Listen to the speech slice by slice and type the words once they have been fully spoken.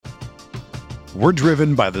We're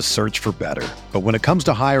driven by the search for better. But when it comes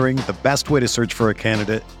to hiring, the best way to search for a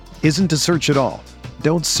candidate isn't to search at all.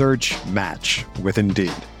 Don't search, match with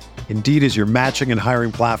Indeed. Indeed is your matching and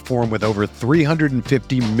hiring platform with over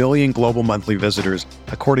 350 million global monthly visitors,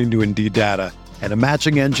 according to Indeed data, and a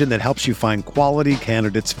matching engine that helps you find quality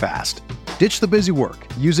candidates fast. Ditch the busy work.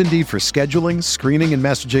 Use Indeed for scheduling, screening, and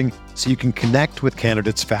messaging so you can connect with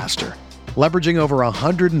candidates faster. Leveraging over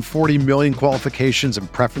 140 million qualifications and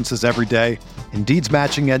preferences every day, Indeed's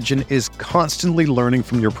matching engine is constantly learning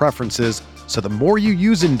from your preferences, so the more you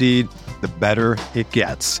use Indeed, the better it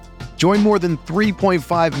gets. Join more than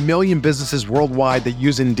 3.5 million businesses worldwide that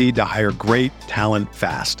use Indeed to hire great talent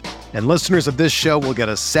fast. And listeners of this show will get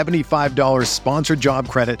a $75 sponsored job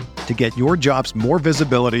credit to get your jobs more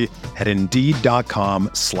visibility at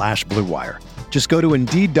Indeed.com/Blue Wire. Just go to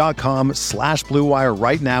Indeed.com/Blue Wire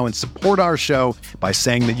right now and support our show by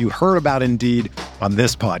saying that you heard about Indeed on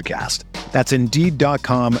this podcast. That's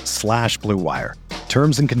Indeed.com/Blue Wire.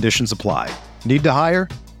 Terms and conditions apply. Need to hire?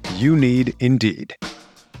 You need Indeed.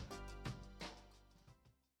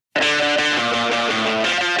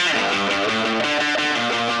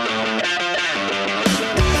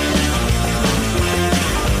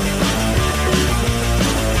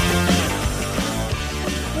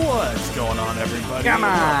 Come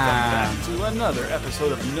on! Welcome back to another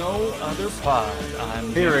episode of No Other Pod.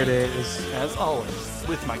 I'm Here Dan, it is. as always,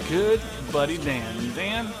 with my good buddy Dan. And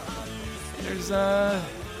Dan, there's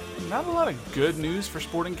not a lot of good news for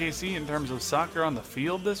Sporting KC in terms of soccer on the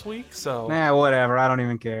field this week. So Whatever. I don't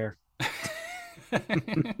even care.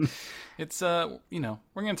 it's we're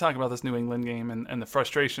going to talk about this New England game and the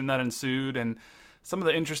frustration that ensued, and some of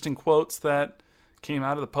the interesting quotes that came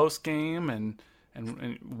out of the post game, and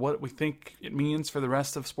what we think it means for the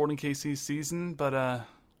rest of Sporting KC's season. But I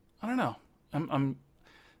don't know.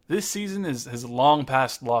 This season has long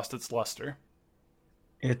past lost its luster.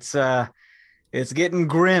 It's getting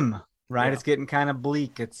grim, right? Yeah. It's getting kind of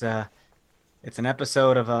bleak. It's an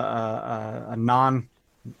episode of a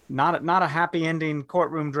not a happy ending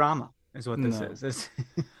courtroom drama is what this is.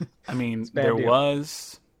 I mean, bad there deal.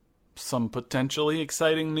 was some potentially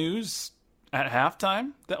exciting news at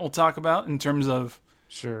halftime that we'll talk about in terms of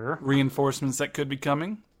Sure. reinforcements that could be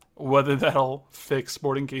coming. Whether that'll fix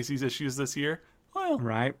Sporting KC's issues this year, well,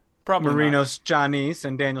 Right. probably Marino not. Johnese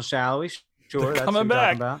and Daniel Shallowy. Sure. They're That's coming what you're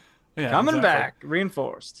back. talking about. Yeah, Coming exactly. back.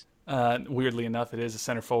 Reinforced. Weirdly enough, it is a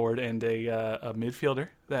center forward and a midfielder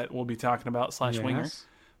that we'll be talking about / winger. Yes.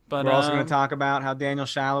 But We're also going to talk about how Daniel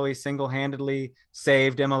Shallowy single-handedly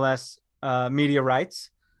saved MLS media rights.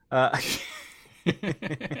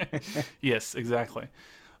 Yes, exactly.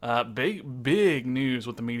 Big news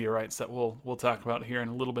with the media rights that we'll talk about here in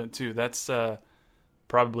a little bit too. That's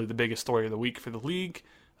probably the biggest story of the week for the league.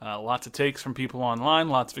 Lots of takes from people online,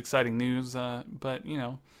 lots of exciting news. But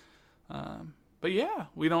yeah,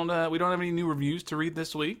 we don't have any new reviews to read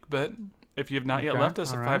this week. But if you have not yet Okay, left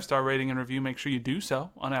us a all right. 5-star rating and review, make sure you do so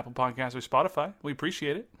on Apple Podcasts or Spotify. We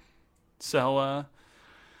appreciate it. So,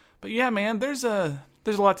 but yeah, man, there's a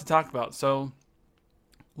lot to talk about. So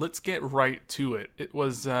let's get right to it. It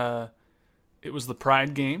was the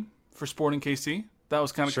Pride game for Sporting KC. That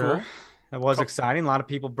was kind of Sure. cool. That was exciting. A lot of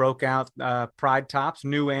people broke out Pride tops,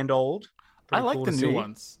 new and old. I Pretty like cool the to new see.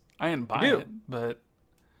 ones. I didn't buy do? it, but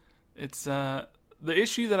it's the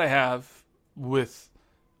issue that I have with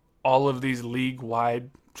all of these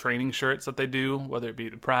league-wide training shirts that they do, whether it be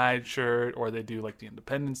the Pride shirt or they do like the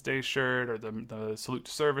Independence Day shirt or the Salute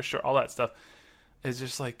to Service shirt, all that stuff, is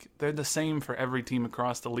just like they're the same for every team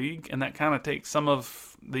across the league, and that kind of takes some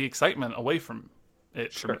of the excitement away from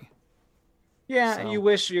it for me. Yeah, So- you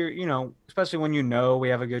wish especially when we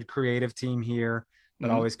have a good creative team here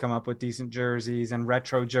that Mhm. always come up with decent jerseys and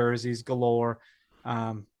retro jerseys galore.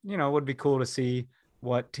 It would be cool to see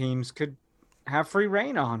what teams could have free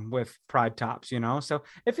reign on with Pride tops, So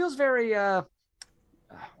it feels very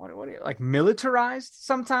like militarized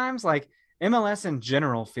sometimes. Like MLS in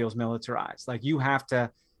general feels militarized. Like you have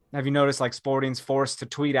you noticed like Sporting's forced to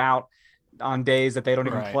tweet out on days that they don't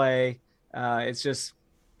even Right. play. It's just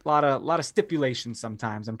a lot of stipulations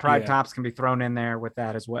sometimes, and Pride Yeah. tops can be thrown in there with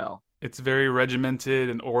that as well. It's very regimented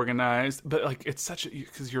and organized, but like it's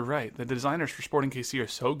because you're right. The designers for Sporting KC are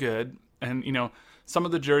so good, and some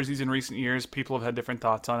of the jerseys in recent years, people have had different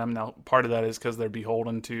thoughts on them. Now, part of that is because they're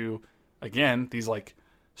beholden to, again, these like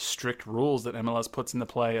strict rules that MLS puts into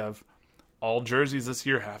play of all jerseys this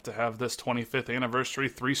year have to have this 25th anniversary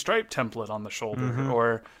 3-stripe template on the shoulder,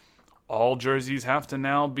 or all jerseys have to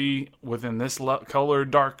now be within this color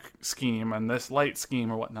dark scheme and this light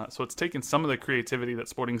scheme or whatnot. So it's taken some of the creativity that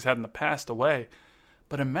Sporting's had in the past away.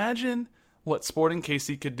 But imagine what Sporting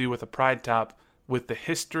KC could do with a Pride Top with the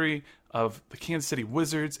history of the Kansas City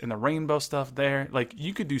Wizards and the rainbow stuff there. Like,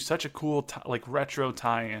 you could do such a cool, retro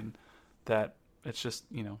tie-in that it's just,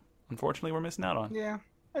 unfortunately we're missing out on. Yeah,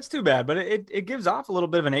 that's too bad. But it gives off a little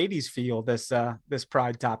bit of an 80s feel, this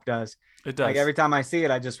Pride Top does. It does. Like, every time I see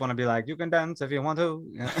it, I just want to be like, you can dance if you want to.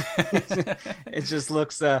 It just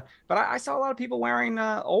looks, but I saw a lot of people wearing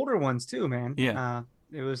older ones too, man. Yeah.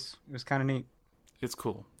 It was kind of neat. It's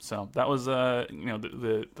cool. So that was,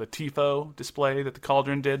 the TIFO display that the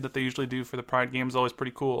Cauldron did that they usually do for the Pride game is always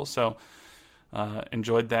pretty cool. So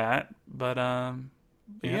enjoyed that. But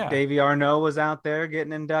yeah. Davey Arnaud was out there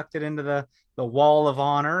getting inducted into the Wall of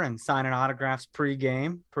Honor and signing autographs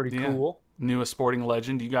pre-game. Pretty cool. Knew a Sporting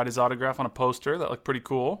legend. You got his autograph on a poster. That looked pretty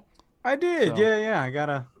cool. I did. So. Yeah. I got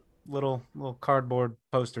a little cardboard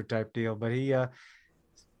poster type deal. But he,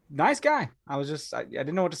 nice guy. I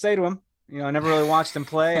didn't know what to say to him. I never really watched him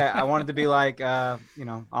play. I wanted to be like,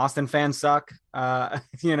 Austin fans suck. Right.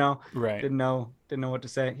 Didn't know what to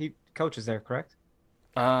say. He coaches there, correct?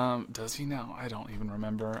 Does he now? I don't even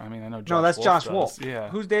remember. I mean, I know Josh No, that's Wolf Josh does. Wolf. Yeah.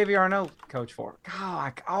 Who's Davey Arnaud coach for?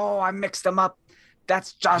 I mixed them up.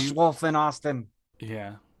 That's Josh Wolf in Austin.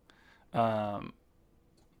 Yeah. I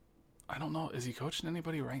don't know. Is he coaching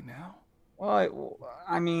anybody right now? Well,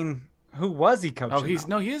 I mean, who was he coaching?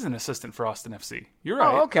 He is an assistant for Austin FC. You're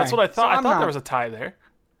right. Oh, okay. That's what I thought. So I thought there was a tie there.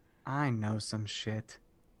 I know some shit.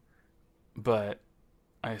 But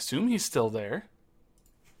I assume he's still there.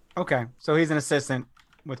 Okay. So he's an assistant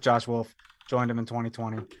with Josh Wolf. Joined him in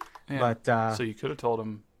 2020. Yeah. But so you could have told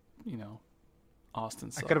him,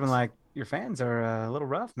 Austin sucks. I could have been like, your fans are a little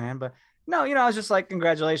rough, man. But no, I was just like,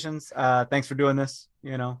 congratulations. Thanks for doing this,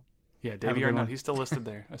 Yeah, Davey Arnaud, he's still listed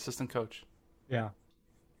there. Assistant coach. Yeah.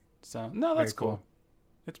 So, no, that's cool.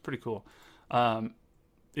 It's pretty cool.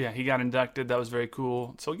 Yeah, he got inducted. That was very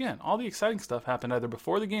cool. So, again, all the exciting stuff happened either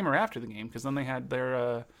before the game or after the game, because then they had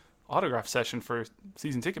their autograph session for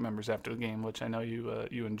season ticket members after the game, which I know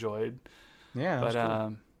you enjoyed. Yeah, but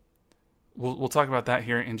cool. we'll talk about that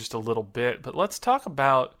here in just a little bit. But let's talk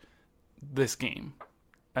about this game.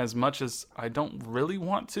 As much as I don't really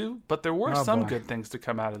want to, but there were some good things to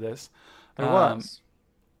come out of this. There was.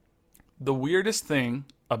 The weirdest thing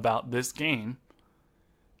about this game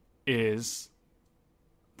is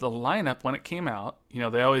the lineup when it came out.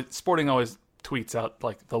 Sporting always tweets out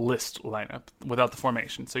like the list lineup without the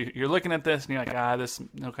formation. So you're looking at this and you're like, this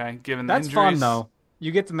okay. Given the injuries, that's fun though.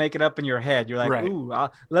 You get to make it up in your head. You're like, right. Ooh,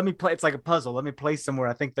 let me play. It's like a puzzle. Let me place somewhere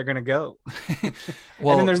I think they're gonna go.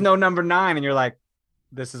 Well, and then there's no number 9, and you're like,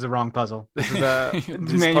 this is a wrong puzzle. This is a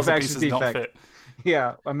manufacturer's defect. Don't fit.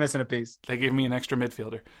 Yeah, I'm missing a piece. They gave me an extra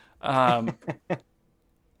midfielder.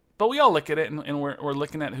 But we all look at it, and we're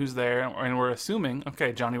looking at who's there, and we're assuming,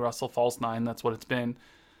 okay, Johnny Russell, false 9, that's what it's been.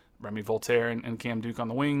 Remy Voltaire and Cam Duke on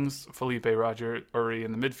the wings, Felipe Roger Uri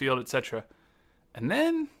in the midfield, etc. And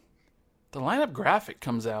then the lineup graphic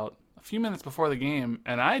comes out a few minutes before the game,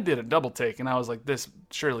 and I did a double take, and I was like,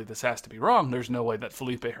 surely this has to be wrong. There's no way that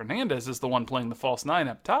Felipe Hernandez is the one playing the false 9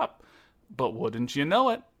 up top. But wouldn't you know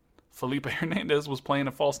it? Felipe Hernandez was playing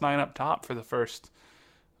a false 9 up top for the first,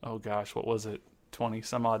 what was it, 20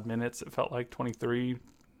 some odd minutes? It felt like 33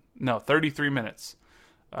 minutes,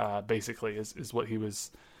 basically, is what he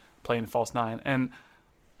was playing false 9. And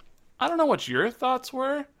I don't know what your thoughts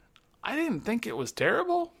were. I didn't think it was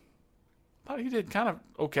terrible. Thought he did kind of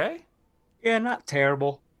okay. Yeah, not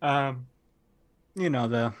terrible. The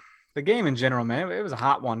game in general, man, it was a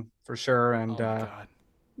hot one for sure. And,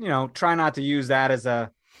 try not to use that as a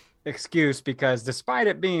excuse, because despite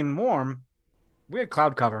it being warm, we had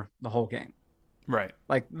cloud cover the whole game. Right.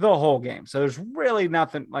 Like the whole game. So there's really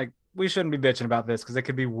nothing, like, we shouldn't be bitching about this because it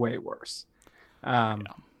could be way worse.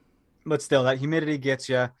 But still, that humidity gets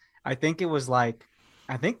you. I think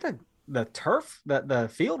the turf, the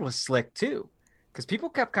field was slick too, because people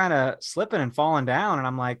kept kind of slipping and falling down. And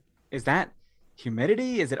I'm like, is that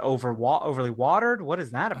humidity? Is it overly watered? What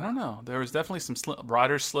is that about? I don't know. There was definitely some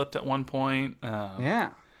riders slipped at one point. Yeah.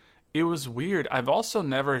 It was weird. I've also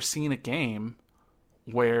never seen a game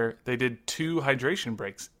where they did 2 hydration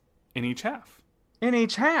breaks in each half.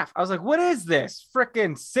 I was like, what is this?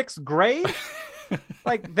 Freaking 6th grade?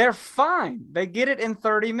 Like, they're fine. They get it in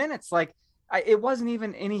 30 minutes. Like, it wasn't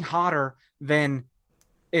even any hotter than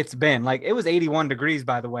it's been. Like, it was 81 degrees,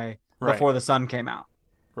 by the way, before the sun came out.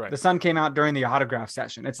 Right. The sun came out during the autograph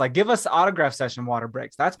session. It's like, give us autograph session water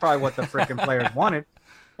breaks. That's probably what the freaking players wanted.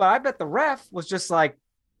 But I bet the ref was just like,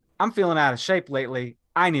 I'm feeling out of shape lately.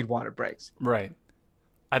 I need water breaks. Right.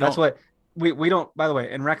 That's what we don't, by the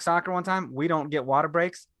way, in rec soccer one time, we don't get water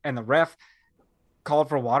breaks, and the ref called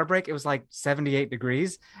for a water break. It was like 78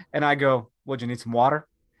 degrees. And I go, Would you need some water?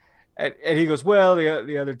 And he goes, well,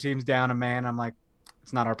 the other team's down a man. I'm like,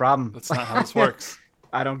 it's not our problem. That's not how this works.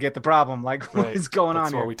 I don't get the problem. Like, what Right. is going on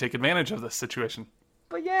That's where here? we take advantage of this situation.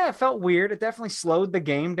 But yeah, it felt weird. It definitely slowed the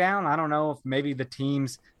game down. I don't know if maybe the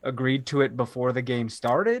teams agreed to it before the game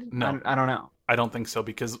started. No. I don't know. I don't think so,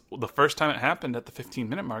 because the first time it happened at the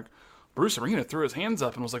 15-minute mark, Bruce Arena threw his hands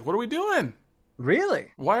up and was like, what are we doing?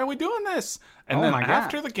 Really? Why are we doing this? And Oh then my God.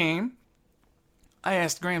 after the game, I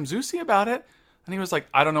asked Graham Zusi about it, and he was like,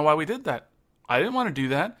 I don't know why we did that. I didn't want to do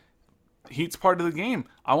that. Heat's part of the game.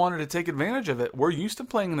 I wanted to take advantage of it. We're used to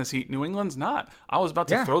playing in this heat. New England's not. I was about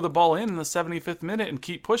to Yeah. throw the ball in the 75th minute and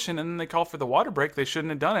keep pushing, and then they call for the water break. They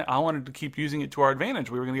shouldn't have done it. I wanted to keep using it to our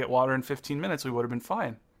advantage. We were going to get water in 15 minutes. We would have been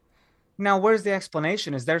fine. Now, where's the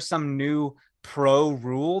explanation? Is there some new pro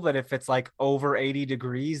rule that if it's like over 80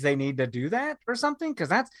 degrees, they need to do that or something? Because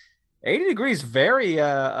that's 80 degrees, very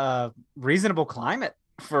reasonable climate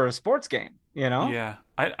for a sports game, you know? Yeah.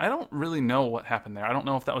 I don't really know what happened there. I don't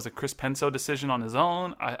know if that was a Chris Penso decision on his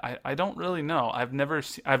own. I don't really know. I've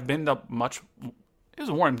been to much. It was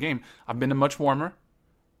a warm game. I've been to much warmer.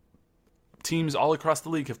 Teams all across the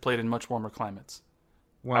league have played in much warmer climates.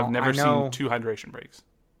 Well, I've never I know, seen 2 hydration breaks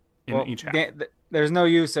in well, each half. there's no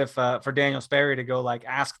use if for Daniel Sperry to go like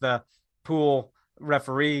ask the pool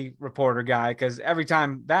referee reporter guy, because every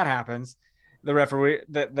time that happens, the referee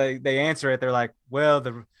that they answer it, they're like, well,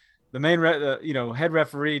 the main head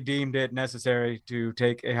referee deemed it necessary to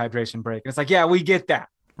take a hydration break, and it's like, yeah, we get that,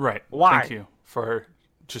 Right. Why? Thank you for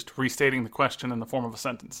just restating the question in the form of a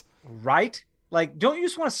sentence. right? Like, don't you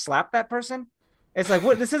just want to slap that person? It's like,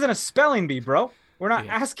 what? This isn't a spelling bee, bro. We're not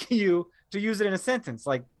Yeah. asking you to use it in a sentence.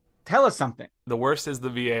 Like, tell us something. The worst is the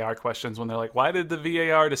VAR questions when they're like, why did the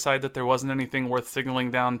VAR decide that there wasn't anything worth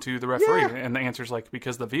signaling down to the referee? Yeah. And the answer's like,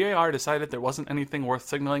 because the VAR decided there wasn't anything worth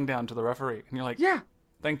signaling down to the referee. And you're like, Yeah.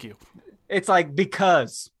 thank you. It's like,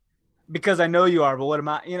 because I know you are, but what am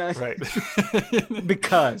I, Right.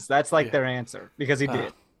 because that's like Yeah. their answer, because he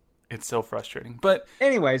did. It's so frustrating. But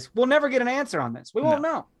Anyways, we'll never get an answer on this. We won't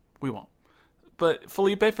know. we won't. But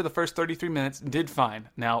Felipe, for the first 33 minutes, did fine.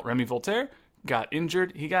 Now, Remy Voltaire got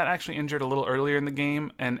injured. He got actually injured a little earlier in the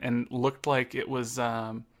game and looked like it was...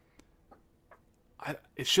 it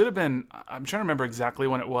should have been... I'm trying to remember exactly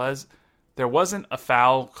when it was. There wasn't a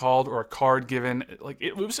foul called or a card given. Like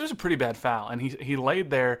it was a pretty bad foul. And he laid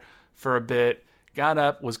there for a bit, got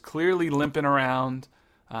up, was clearly limping around,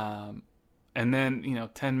 and then,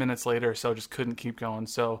 10 minutes later or so, just couldn't keep going.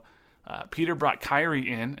 So Peter brought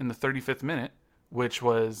Kyrie in the 35th minute, which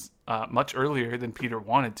was much earlier than Peter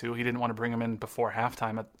wanted to. He didn't want to bring him in before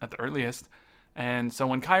halftime at the earliest. And so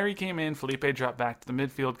when Kyrie came in, Felipe dropped back to the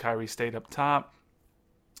midfield. Kyrie stayed up top.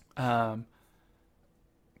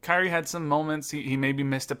 Kyrie had some moments. He maybe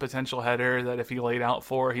missed a potential header that if he laid out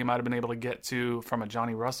for, he might have been able to get to from a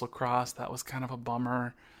Johnny Russell cross. That was kind of a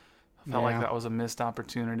bummer. I felt like that was a missed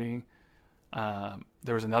opportunity.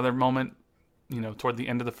 There was another moment, toward the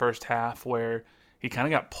end of the first half where he kind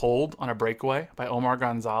of got pulled on a breakaway by Omar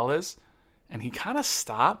Gonzalez, and he kind of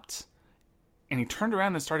stopped, and he turned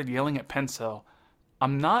around and started yelling at Penso.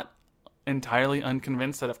 I'm not entirely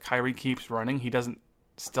unconvinced that if Kyrie keeps running, he doesn't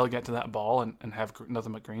still get to that ball and have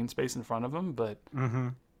nothing but green space in front of him, but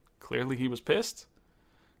clearly he was pissed.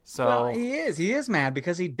 So Well, he is mad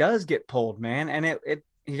because he does get pulled, man. And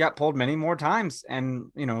he got pulled many more times.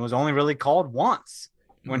 And, it was only really called once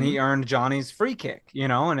when he earned Johnny's free kick,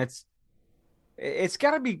 and it's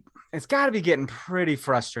gotta be getting pretty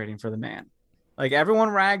frustrating for the man. Like,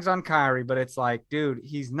 everyone rags on Kyrie, but it's like, dude,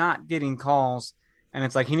 he's not getting calls, and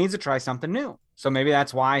it's like, he needs to try something new. So maybe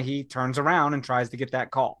that's why he turns around and tries to get that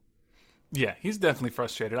call. yeah, he's definitely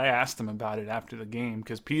frustrated. I asked him about it after the game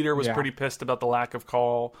because Peter was pretty pissed about the lack of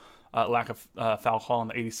foul call in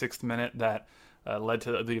the 86th minute that led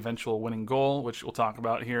to the eventual winning goal, which we'll talk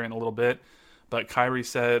about here in a little bit. But Kyrie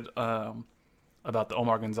said about the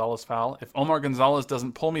Omar Gonzalez foul, if Omar Gonzalez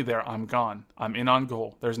doesn't pull me there, I'm gone. I'm in on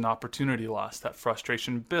goal. There's an opportunity lost. That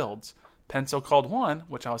frustration builds. Penso called one,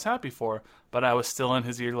 which I was happy for, but I was still in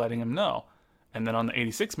his ear letting him know. And then on the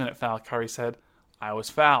 86th-minute foul, Kyrie said, I was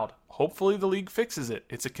fouled. Hopefully the league fixes it.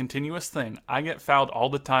 It's a continuous thing. I get fouled all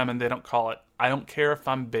the time and they don't call it. I don't care if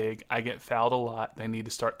I'm big. I get fouled a lot. They need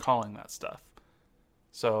to start calling that stuff.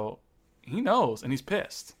 So he knows, and he's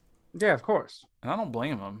pissed. Yeah, of course. And I don't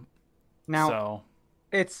blame him. Now, So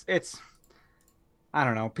it's I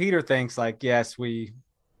don't know. Peter thinks like, yes, we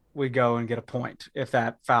go and get a point if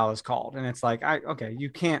that foul is called. And it's like, okay, you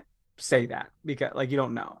can't say that because like, you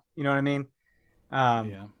don't know. You know what I mean?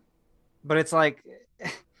 yeah. But it's like,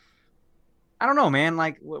 I don't know, man.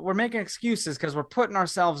 Like, we're making excuses because we're putting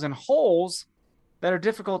ourselves in holes that are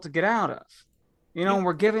difficult to get out of. You know,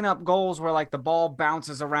 we're giving up goals where like the ball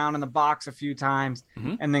bounces around in the box a few times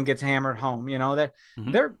and then gets hammered home. You know, that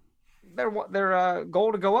their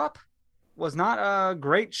goal to go up was not a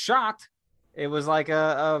great shot. It was like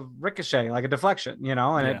a ricochet, like a deflection, you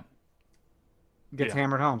know, and it gets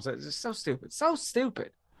hammered home. So it's just so stupid. So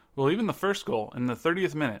stupid. Well, even the first goal in the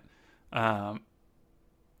 30th minute,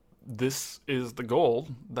 this is the goal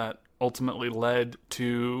that ultimately led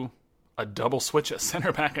to a double switch at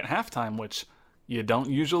center back at halftime, which you don't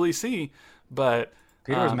usually see. But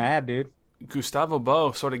Peter was mad, dude. Gustavo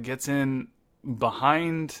Bo sort of gets in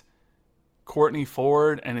behind Courtney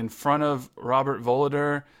Ford and in front of Robert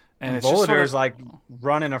Voloder. And it's Voloder's just sort of, like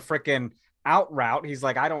running a freaking out route. He's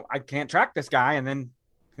like, I can't track this guy. And then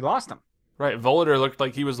he lost him. right. Voloder looked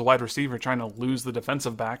like he was the wide receiver trying to lose the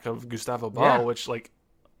defensive back of Gustavo Bo, which, like,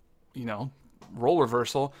 you know, role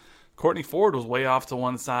reversal. Courtney Ford was way off to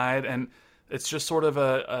one side, and it's just sort of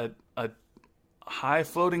a high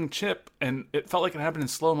floating chip, and it felt like it happened in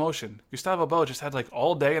slow motion. Gustavo Bo just had like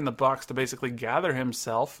all day in the box to basically gather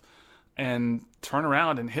himself and turn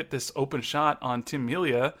around and hit this open shot on Tim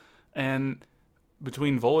Melia, and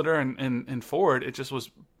between Voloder and Ford, it just was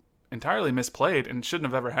entirely misplayed and shouldn't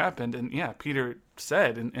have ever happened. And yeah, Peter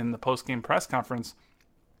said in the post-game press conference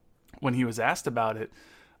when he was asked about it,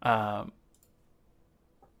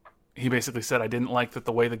 he basically said, I didn't like that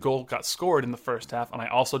the way the goal got scored in the first half, and I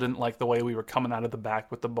also didn't like the way we were coming out of the back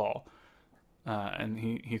with the ball. And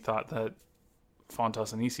he thought that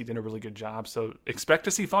Fontas and Isi did a really good job. So expect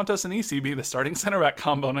to see Fontas and Isi be the starting center back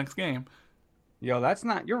combo next game. Yo,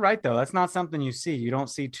 you're right, though. That's not something you see. You don't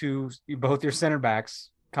see both your center backs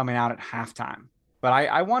coming out at halftime. But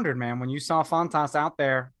I wondered, man, when you saw Fontas out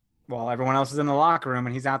there while everyone else is in the locker room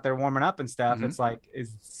and he's out there warming up and stuff, it's like,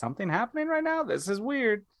 is something happening right now? This is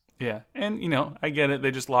weird. Yeah, and, you know, I get it.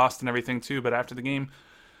 They just lost and everything, too. But after the game,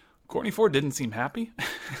 Courtney Ford didn't seem happy.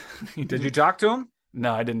 Did you talk to him?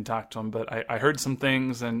 No, I didn't talk to him, but I heard some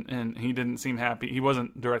things, and he didn't seem happy. He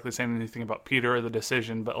wasn't directly saying anything about Peter or the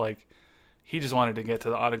decision, but, like, he just wanted to get to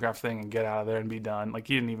the autograph thing and get out of there and be done. Like,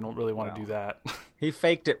 he didn't even really want to do that. He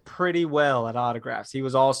faked it pretty well at autographs. He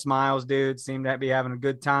was all smiles, dude. Seemed to be having a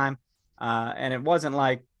good time. And it wasn't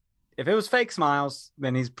like, if it was fake smiles,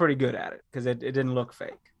 then he's pretty good at it because it didn't look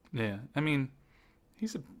fake. Yeah, I mean,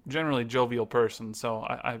 he's a generally jovial person, so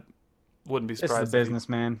I wouldn't be surprised. This is a business,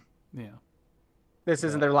 man. Yeah. This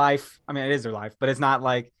isn't their life. I mean, it is their life, but it's not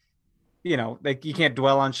like, you know, you can't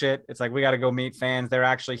dwell on shit. It's like, we got to go meet fans. They're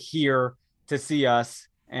actually here to see us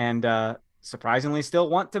and surprisingly still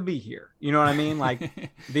want to be here. You know what I mean?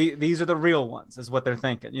 Like, these are the real ones is what they're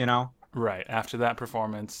thinking, you know? Right. After that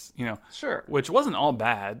performance, you know, sure, which wasn't all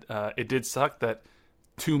bad. It did suck that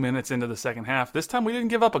 2 minutes into the second half, this time we didn't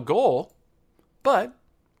give up a goal, but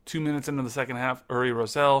 2 minutes into the second half, Uri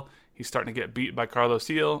Rosell, he's starting to get beat by Carlos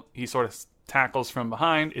Gil. He sort of tackles from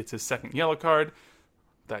behind. It's his second yellow card.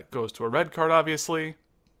 That goes to a red card, obviously.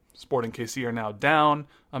 Sporting KC are now down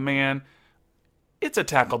a man. It's a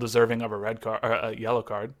tackle deserving of a red card or a yellow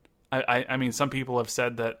card. I mean, some people have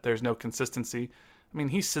said that there's no consistency. I mean,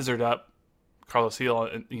 he scissored up Carlos Gil,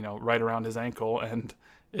 you know, right around his ankle, and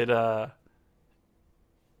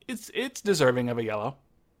it's deserving of a yellow.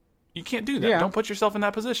 You can't do that. Yeah. Don't put yourself in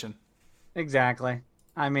that position. Exactly.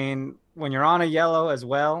 I mean, when you're on a yellow as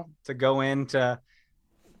well, to go into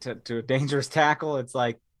to a dangerous tackle, it's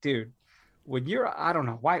like, dude, I don't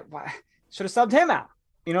know why should have subbed him out.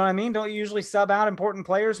 You know what I mean? Don't you usually sub out important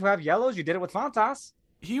players who have yellows? You did it with Fontas.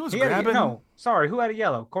 He was grabbing. Who had a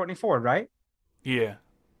yellow? Courtney Ford, right? Yeah.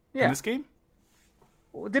 In this game?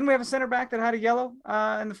 Didn't we have a center back that had a yellow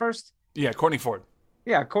in the first? Yeah, Courtney Ford.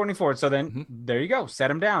 Yeah, Courtney Ford. So then there you go.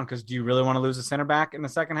 Set him down, because do you really want to lose a center back in the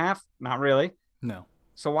second half? Not really. No.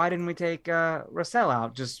 So why didn't we take Rosell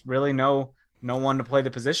out? Just really no one to play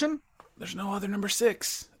the position? There's no other number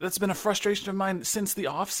 6. That's been a frustration of mine since the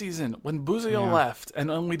offseason when Buzio left and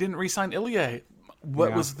when we didn't re-sign Ilie.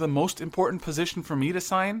 What was the most important position for me to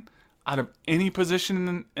sign out of any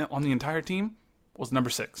position on the entire team was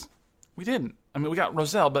number 6. We didn't. I mean, we got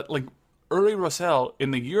Rosell, but like Uri Rosell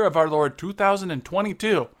in the year of our Lord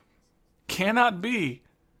 2022 cannot be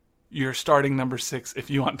your starting number 6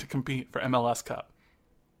 if you want to compete for MLS Cup.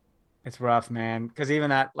 It's rough, man. Because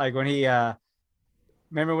even that, like when he,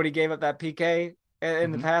 remember when he gave up that PK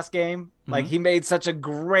in the past game? Like he made such a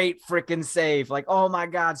great freaking save. Like, oh my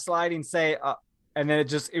God, sliding save. And then it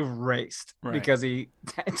just erased because he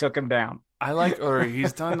took him down. I like Uri.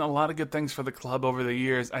 He's done a lot of good things for the club over the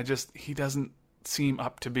years. He doesn't seem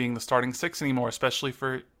up to being the starting 6 anymore, especially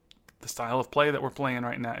for the style of play that we're playing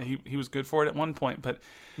right now. He was good for it at one point, but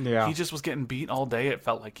he just was getting beat all day. It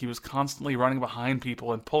felt like he was constantly running behind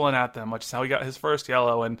people and pulling at them, which is how he got his first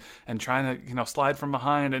yellow, and trying to, slide from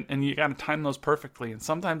behind, and you got to time those perfectly. And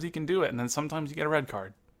sometimes he can do it, and then sometimes you get a red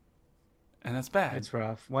card, and that's bad. It's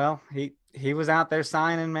rough. Well, he was out there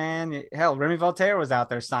signing, man. Hell, Remy Voltaire was out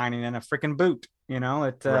there signing in a freaking boot.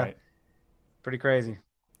 Right. Pretty crazy.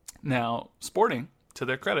 Now, Sporting, to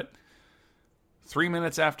their credit, 3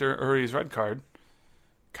 minutes after Uri's red card,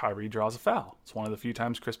 Kyrie draws a foul. It's one of the few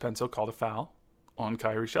times Chris Penso called a foul on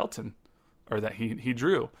Kyrie Shelton, or that he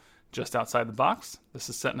drew just outside the box. This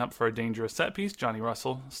is setting up for a dangerous set piece. Johnny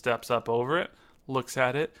Russell steps up over it, looks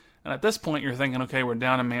at it, and at this point you're thinking, okay, we're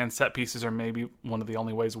down a man. Set pieces are maybe one of the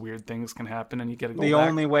only ways weird things can happen, and you get a goal The back.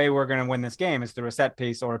 only way we're going to win this game is through a set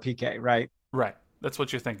piece or a PK, right? Right. That's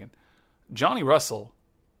what you're thinking. Johnny Russell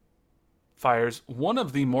fires one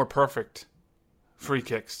of the more perfect free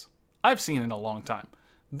kicks I've seen in a long time.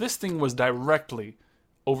 This thing was directly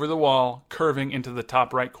over the wall, curving into the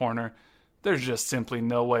top right corner. There's just simply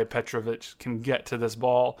no way Petrovic can get to this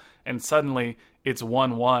ball, and suddenly it's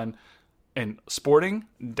 1-1. And Sporting,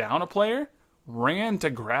 down a player, ran to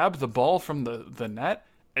grab the ball from the net,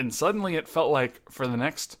 and suddenly it felt like for the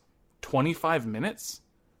next 25 minutes,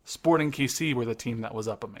 Sporting KC were the team that was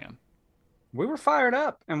up a man. We were fired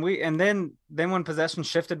up, and then when possession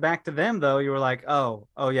shifted back to them, though, you were like, oh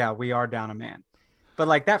yeah, we are down a man. But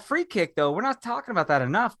like that free kick, though, we're not talking about that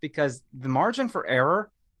enough, because the margin for error,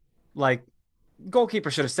 like, goalkeeper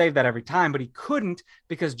should have saved that every time, but he couldn't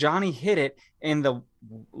because Johnny hit it in the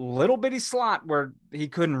little bitty slot where he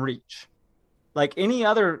couldn't reach. Like any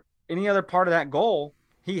other part of that goal,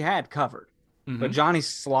 he had covered. Mm-hmm. But Johnny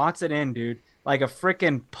slots it in, dude, like a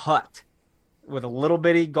freaking putt with a little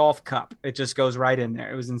bitty golf cup. It just goes right in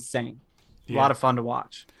there. It was insane. A lot of fun to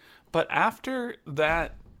watch. But after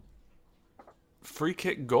that free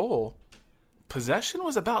kick goal, possession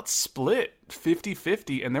was about split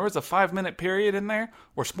 50-50, and there was a 5-minute period in there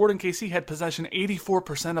where Sporting KC had possession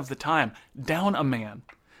 84% of the time, down a man.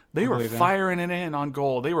 They were firing it in on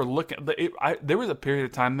goal. They were looking. There was a period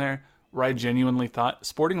of time there where I genuinely thought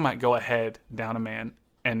Sporting might go ahead down a man,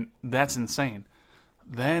 and that's insane.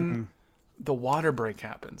 Then the water break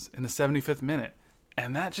happens in the 75th minute,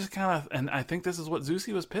 and that just kind of, and I think this is what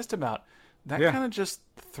Zusi was pissed about, that kind of just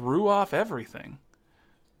threw off everything.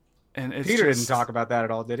 And it's Peter didn't talk about that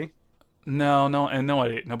at all, did he? No, and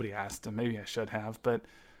nobody asked him. Maybe I should have, but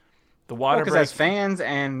the water break. Because as fans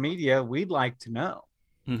and media, we'd like to know.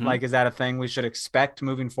 Mm-hmm. Like, is that a thing we should expect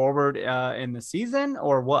moving forward in the season,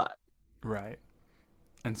 or what? Right.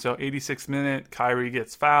 And so 86th minute, Kyrie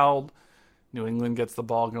gets fouled. New England gets the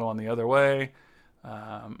ball going the other way.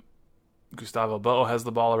 Gustavo Bo has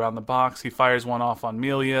the ball around the box. He fires one off on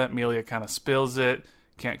Melia. Melia kind of spills it.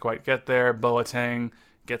 Can't quite get there. Boateng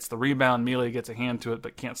gets the rebound. Melia gets a hand to it,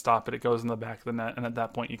 but can't stop it. It goes in the back of the net. And at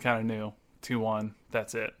that point, you kind of knew 2-1.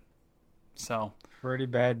 That's it. So pretty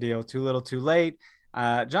bad deal. Too little, too late.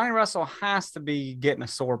 Johnny Russell has to be getting a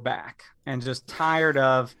sore back and just tired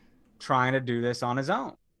of trying to do this on his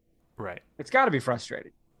own. Right. It's got to be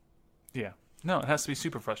frustrating. Yeah. No, it has to be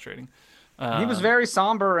super frustrating. He was very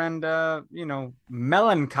somber and,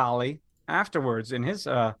 melancholy afterwards in his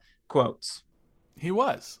quotes. He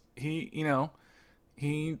was.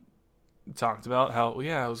 He talked about how,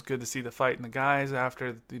 it was good to see the fight in the guys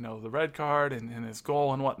after, the red card and his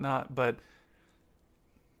goal and whatnot. But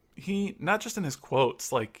he, not just in his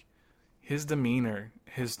quotes, like his demeanor,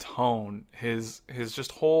 his tone, his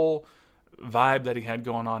just whole vibe that he had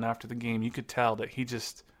going on after the game, you could tell that he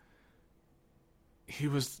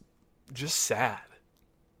was just sad.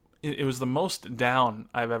 It was the most down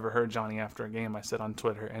I've ever heard Johnny after a game, I said on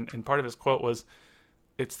Twitter. And part of his quote was,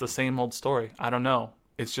 "It's the same old story. I don't know.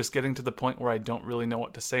 It's just getting to the point where I don't really know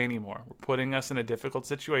what to say anymore. We're putting us in a difficult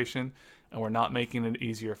situation, and we're not making it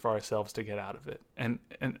easier for ourselves to get out of it." And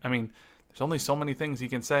I mean, there's only so many things he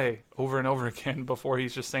can say over and over again before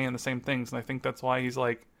he's just saying the same things. And I think that's why he's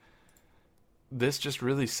like, this just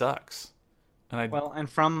really sucks. And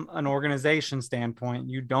from an organization standpoint,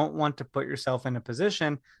 you don't want to put yourself in a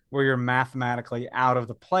position where you're mathematically out of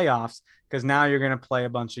the playoffs, because now you're going to play a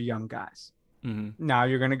bunch of young guys. Mm-hmm. Now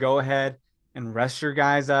you're going to go ahead and rest your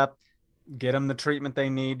guys up, get them the treatment they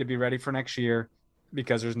need to be ready for next year,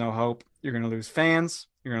 because there's no hope. You're going to lose fans.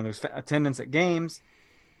 You're going to lose attendance at games.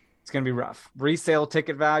 It's going to be rough. Resale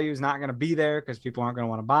ticket value is not going to be there because people aren't going to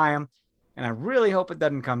want to buy them. And I really hope it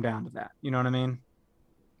doesn't come down to that. You know what I mean?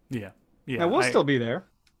 Yeah. Yeah. Now, we'll still be there.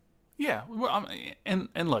 Yeah. And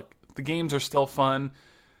look, the games are still fun.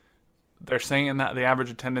 They're saying that the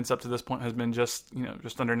average attendance up to this point has been just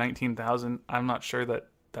under 19,000. I'm not sure that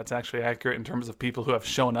that's actually accurate in terms of people who have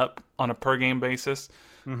shown up on a per game basis.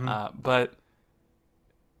 But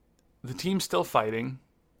the team's still fighting.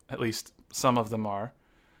 At least some of them are.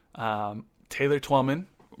 Taylor Twellman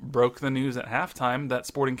broke the news at halftime that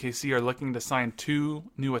Sporting KC are looking to sign 2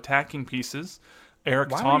 new attacking pieces. Eric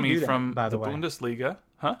Tommy from the Bundesliga.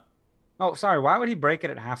 Huh? Oh, sorry. Why would he break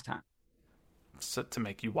it at halftime? So, to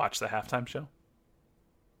make you watch the halftime show.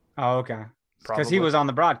 Oh, okay. Because he was on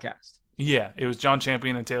the broadcast. Yeah, it was John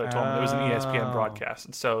Champion and Taylor Twellman. It was an ESPN broadcast.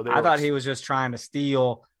 And so I thought he was just trying to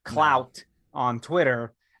steal clout on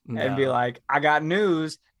Twitter and be like, I got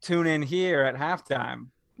news. Tune in here at halftime.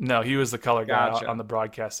 No, he was the color guy on the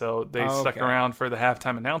broadcast. So they stuck around for the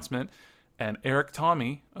halftime announcement. And Eric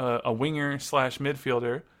Tommy, a winger /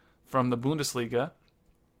 midfielder from the Bundesliga,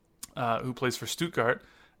 who plays for Stuttgart,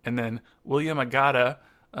 and then William Agada,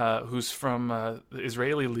 who's from the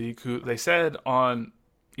Israeli league, who they said on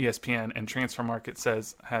ESPN and Transfer Market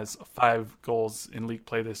says has 5 goals in league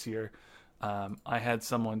play this year. I had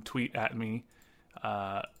someone tweet at me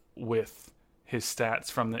with his stats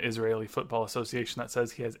from the Israeli Football Association that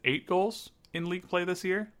says he has 8 goals in league play this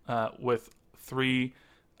year, with 3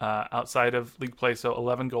 outside of league play, so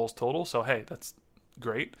 11 goals total. So, hey, that's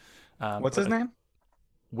great. What's his name?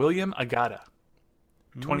 William Agada,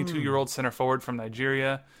 22-year-old center forward from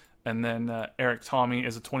Nigeria. And then Eric Tommy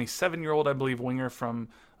is a 27-year-old, I believe, winger from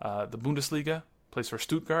the Bundesliga, plays for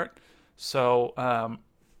Stuttgart. So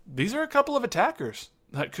these are a couple of attackers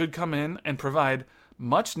that could come in and provide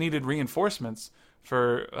much-needed reinforcements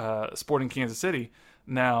for Sporting Kansas City.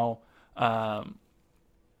 Now,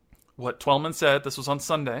 what Twellman said, this was on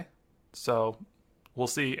Sunday, so we'll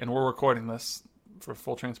see. And we're recording this for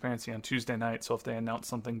full transparency on Tuesday night, so if they announce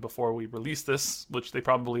something before we release this, which they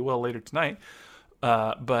probably will later tonight,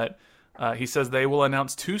 but he says they will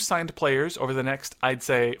announce 2 signed players over the next, I'd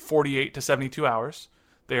say, 48 to 72 hours.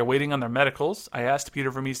 They are waiting on their medicals. I asked Peter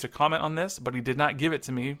Vermees to comment on this, but he did not give it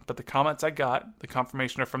to me. But the comments I got, the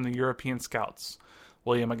confirmation are from the European scouts.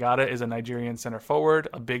 William Agada is a Nigerian center forward,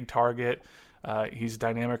 a big target. He's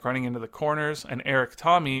dynamic running into the corners. And Eric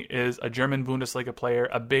Tommy is a German Bundesliga player,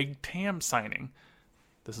 a big TAM signing.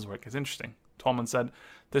 This is where it gets interesting. Twellman said,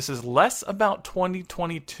 this is less about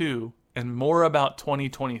 2022 and more about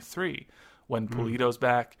 2023. When Pulido's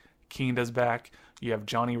back, Kinda's back, you have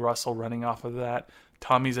Johnny Russell running off of that.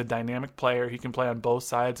 Tommy's a dynamic player. He can play on both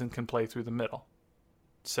sides and can play through the middle.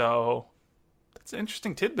 So that's an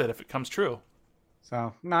interesting tidbit if it comes true.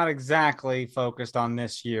 So not exactly focused on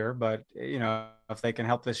this year, but, if they can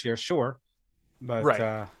help this year, sure. But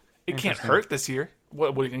right. It can't hurt this year.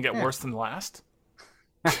 What it can get worse than last?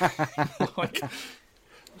 Like,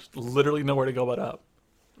 literally nowhere to go but up.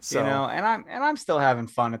 So, and I'm still having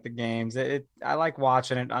fun at the games. I like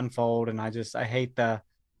watching it unfold, and I hate the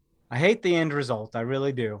end result. I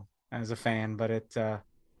really do as a fan, but it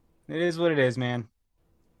is what it is, man.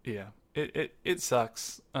 Yeah, it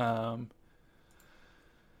sucks.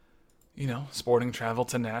 Sporting travel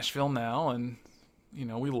to Nashville now, and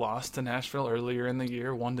we lost to Nashville earlier in the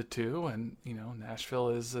year, 1-2, and Nashville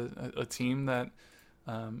is a team that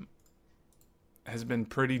has been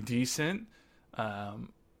pretty decent.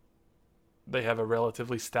 They have a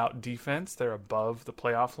relatively stout defense. They're above the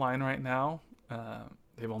playoff line right now.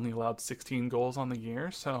 They've only allowed 16 goals on the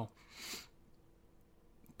year, so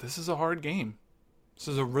this is a hard game. This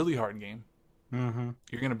is a really hard game. Mm-hmm.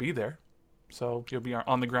 You're going to be there, so you'll be our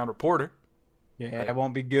on-the-ground reporter. Yeah, it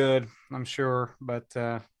won't be good, I'm sure, but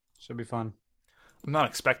should be fun. I'm not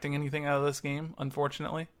expecting anything out of this game,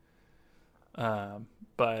 unfortunately,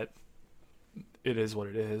 but it is what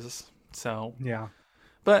it is. So yeah,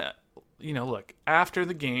 but look, after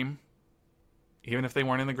the game, even if they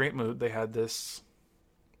weren't in a great mood, they had this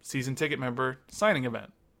season ticket member signing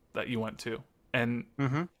event that you went to. And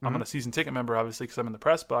I'm not a season ticket member, obviously, because I'm in the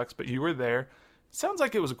press box, but you were there. It sounds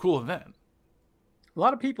like it was a cool event. A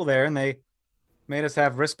lot of people there, and they made us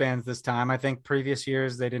have wristbands this time. I think previous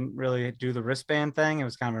years they didn't really do the wristband thing. It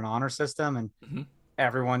was kind of an honor system, and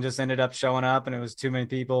everyone just ended up showing up, and it was too many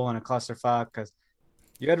people and a clusterfuck because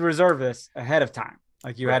you had to reserve this ahead of time.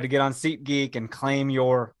 Like you had to get on SeatGeek and claim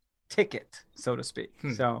your ticket, so to speak.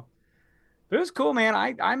 So but it was cool, man.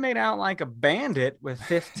 I made out like a bandit with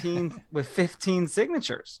 15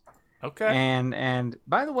 signatures. Okay. And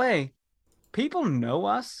by the way, people know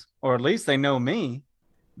us, or at least they know me,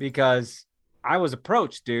 because I was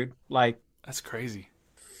approached, dude. Like that's crazy.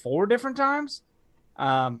 4 different times.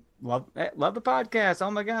 Love the podcast.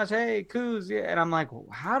 Oh my gosh, hey, Kuz. Yeah. And I'm like,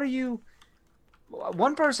 how do you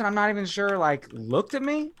one person I'm not even sure like looked at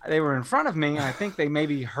me. They were in front of me, and I think they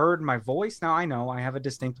maybe heard my voice. Now I know I have a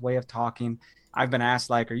distinct way of talking. I've been asked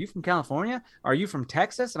like, "Are you from California? Are you from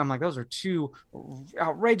Texas?" And I'm like, "Those are two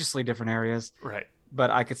outrageously different areas." Right. But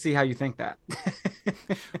I could see how you think that.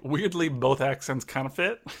 Weirdly, both accents kind of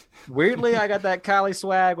fit. Weirdly, I got that Cali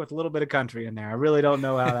swag with a little bit of country in there. I really don't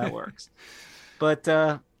know how that works. But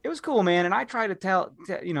it was cool, man. And I try to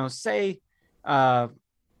say, oh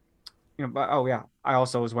yeah, I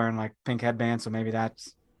also was wearing like pink headband, so maybe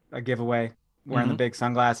that's a giveaway. Wearing the big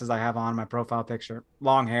sunglasses I have on my profile picture,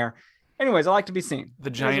 long hair. Anyways, I like to be seen.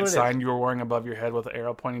 The giant sign you were wearing above your head with the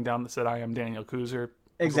arrow pointing down that said "I am Daniel Kuzer."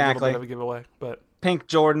 Exactly. A little bit of a giveaway, but pink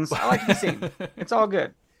Jordans. I like to be seen. It's all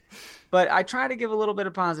good. But I try to give a little bit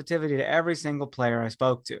of positivity to every single player I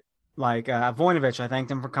spoke to. Like Voinovich, I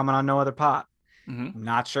thanked him for coming on No Other Pot. I'm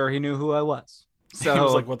not sure he knew who I was. So he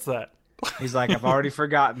was like, "What's that?" He's like, "I've already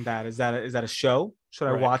forgotten that. Is that a show? Should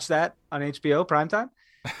I watch that on HBO primetime?"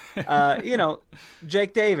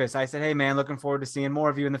 Jake Davis. I said, "Hey man, looking forward to seeing more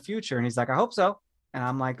of you in the future." And he's like, "I hope so." And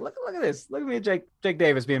I'm like, look at this. Look at me and Jake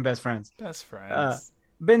Davis being best friends. Best friends.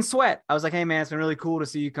 Ben Sweat. I was like, "Hey man, it's been really cool to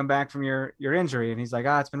see you come back from your injury." And he's like,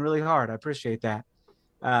 "It's been really hard. I appreciate that."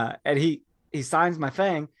 And he signs my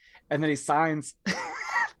thing, and then he signs.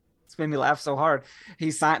 It's made me laugh so hard.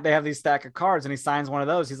 They have these stack of cards, and he signs one of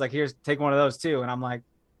those. He's like, "Here's, take one of those too." And I'm like,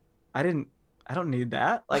 I don't need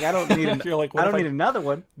that. Like, I don't need. You're like, I don't need another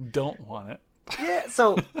one. Don't want it. Yeah.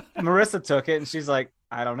 So Marissa took it, and she's like,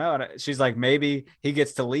 "I don't know." And she's like, "Maybe he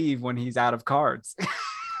gets to leave when he's out of cards."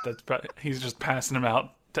 He's just passing them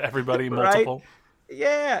out to everybody, multiple. Right?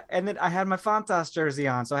 Yeah. And then I had my Fontas jersey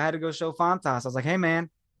on, so I had to go show Fontas. I was like, "Hey man,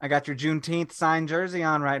 I got your Juneteenth signed jersey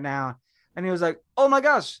on right now." And he was like, "Oh my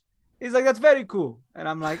gosh." He's like, "That's very cool." And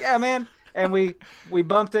I'm like, "Yeah, man." And we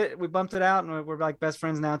bumped it out, and we're like best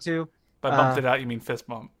friends now too. By bumped it out, you mean fist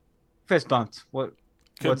bump? Fist bumped.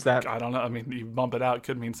 What's that? I don't know. I mean, you bump it out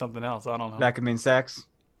could mean something else. I don't know. That could mean sex.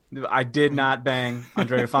 I did not bang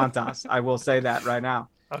Andrea Fontas. I will say that right now.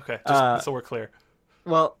 Okay, just so we're clear.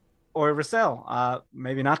 Well, or Russell.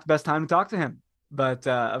 Maybe not the best time to talk to him, but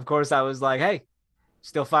of course I was like, "Hey,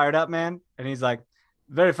 still fired up, man?" And he's like,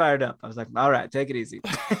 "Very fired up." I was like, "All right, take it easy."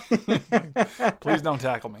 Please don't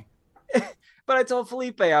tackle me. But I told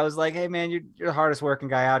Felipe, I was like, "Hey man, you're the hardest working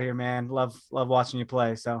guy out here, man. Love watching you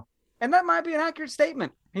play." So, and that might be an accurate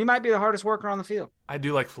statement. He might be the hardest worker on the field. I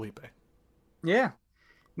do like Felipe. Yeah.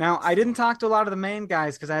 Now, I didn't talk to a lot of the main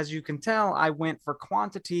guys because, as you can tell, I went for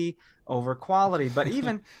quantity over quality. But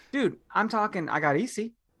even, dude, I'm talking. I got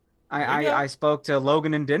EC. I spoke to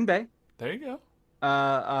Logan and Denbei. There you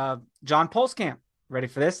go. John Polskamp. Ready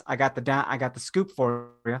for this? I got the scoop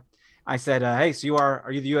for you. I said, "Hey, so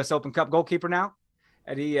are you the U.S. Open Cup goalkeeper now?"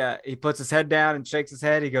 And he puts his head down and shakes his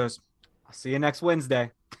head. He goes, "I'll see you next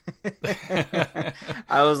Wednesday."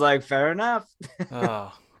 I was like, "Fair enough."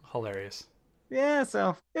 Oh, hilarious. Yeah,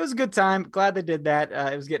 so it was a good time. Glad they did that.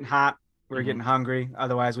 It was getting hot. We were getting hungry.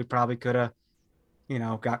 Otherwise, we probably could have,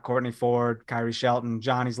 got Courtney Ford, Kyrie Shelton,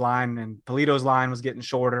 Johnny's line, and Polito's line was getting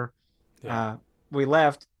shorter. Yeah. We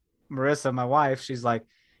left. Marissa, my wife, she's like,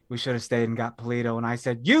 "We should have stayed and got Polito." And I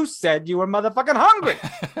said, "You said you were motherfucking hungry.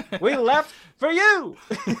 We left for you."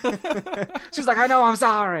 She's like, "I know, I'm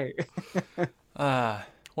sorry."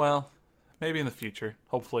 Well, maybe in the future.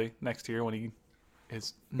 Hopefully next year when he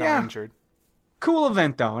is not injured. Cool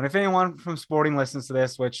event though, and if anyone from Sporting listens to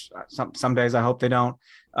this, which some days I hope they don't,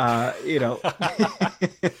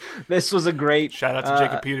 this was a great shout out to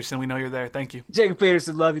Jacob Peterson. We know you're there. Thank you, Jacob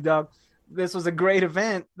Peterson. Love you, dog. This was a great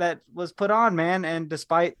event that was put on, man. And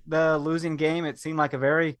despite the losing game, it seemed like a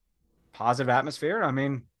very positive atmosphere. I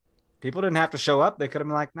mean, people didn't have to show up. They could have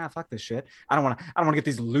been like, "Nah, fuck this shit. I don't want to get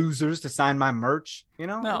these losers to sign my merch."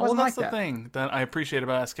 No, well, that's the thing that I appreciate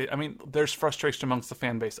about SK. I mean, there's frustration amongst the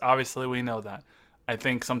fan base. Obviously, we know that. I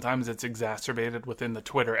think sometimes it's exacerbated within the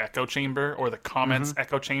Twitter echo chamber or the comments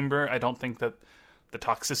echo chamber. I don't think that the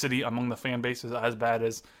toxicity among the fan base is as bad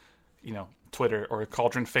as, Twitter or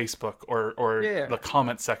Cauldron Facebook or the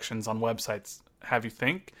comment sections on websites have you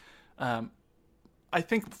think. I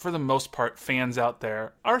think for the most part, fans out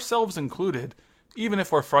there, ourselves included, even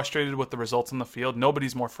if we're frustrated with the results on the field,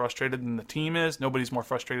 nobody's more frustrated than the team is. Nobody's more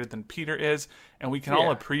frustrated than Peter is. And we can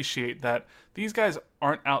all appreciate that these guys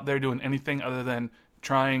aren't out there doing anything other than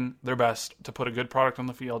trying their best to put a good product on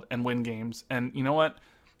the field and win games. And you know what?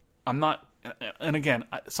 I'm not... And again,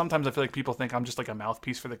 sometimes I feel like people think I'm just like a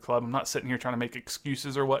mouthpiece for the club. I'm not sitting here trying to make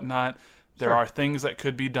excuses or whatnot. There are things that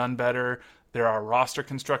could be done better. There are roster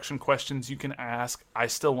construction questions you can ask. I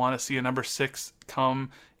still want to see a number 6 come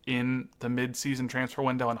in the mid-season transfer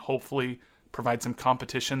window and hopefully provide some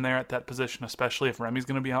competition there at that position, especially if Remy's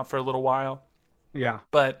going to be out for a little while. Yeah.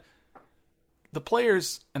 But the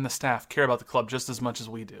players and the staff care about the club just as much as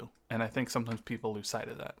we do. And I think sometimes people lose sight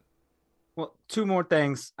of that. Well, two more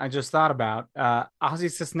things I just thought about. Ozzy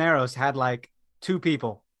Cisneros had like 2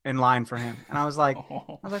 people in line for him. And I was like,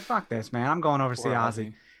 fuck this, man. I'm going over to see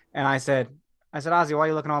Ozzy. And I said, Ozzy, why are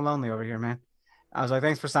you looking all lonely over here, man? I was like,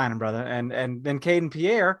 thanks for signing, brother. And then Caden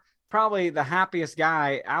Pierre, probably the happiest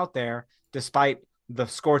guy out there, despite the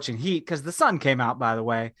scorching heat, because the sun came out, by the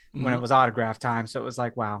way, when it was autograph time. So it was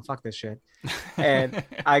like, wow, fuck this shit. And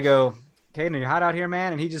I go, Caden, are you hot out here,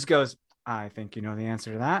 man? And he just goes, I think you know the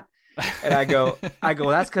answer to that. And I go, well,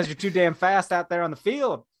 that's because you're too damn fast out there on the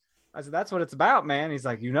field. I said, that's what it's about, man. He's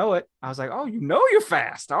like, you know it. I was like, oh, you know you're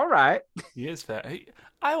fast. All right. He is fast.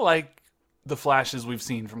 I like the flashes we've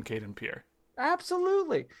seen from Caden Pierre.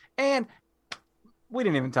 Absolutely. And we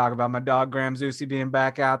didn't even talk about my dog Graham Zusi being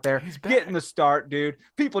back out there. He's back. Getting the start, dude.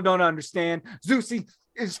 People don't understand. Zusi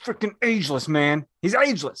is freaking ageless, man. He's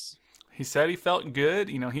ageless. He said he felt good.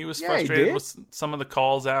 He was frustrated with some of the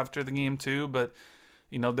calls after the game too, but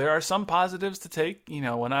there are some positives to take.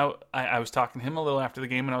 When I was talking to him a little after the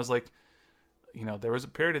game, and I was like, there was a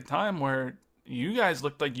period of time where you guys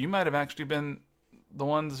looked like you might have actually been the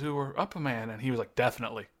ones who were up a man. And he was like,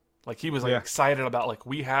 definitely. Like he was excited about like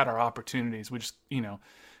we had our opportunities. We just,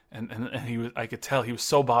 and he was, I could tell he was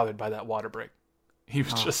so bothered by that water break. He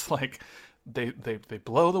was just like, they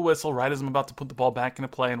blow the whistle right as I'm about to put the ball back into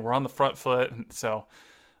play, and we're on the front foot. And so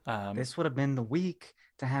this would have been the week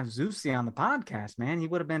to have Zusi on the podcast, man. He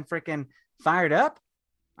would have been freaking fired up.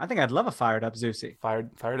 I think I'd love a fired up Zusi.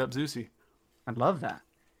 Fired up Zusi. I'd love that.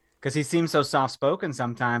 Because he seems so soft-spoken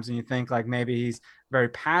sometimes, and you think like maybe he's very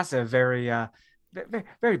passive, very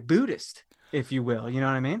very Buddhist, if you will. You know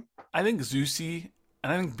what I mean? I think Zusi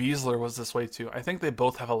and I think Beasler was this way too. I think they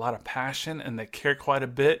both have a lot of passion and they care quite a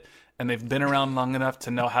bit, and they've been around long enough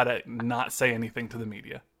to know how to not say anything to the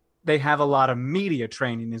media. They have a lot of media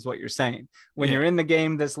training is what you're saying. When you're in the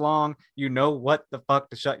game this long, you know what the fuck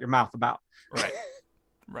to shut your mouth about.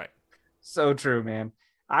 Right. So true, man.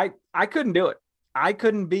 I couldn't do it. I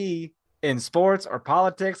couldn't be in sports or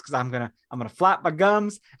politics because I'm gonna flap my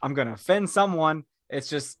gums. I'm gonna offend someone. It's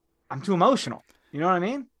just I'm too emotional. You know what I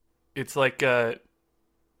mean? It's like NFL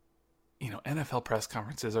press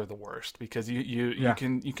conferences are the worst because you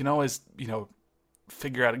can always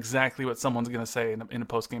figure out exactly what someone's going to say in a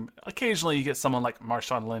post game. Occasionally you get someone like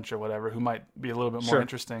Marshawn Lynch or whatever who might be a little bit more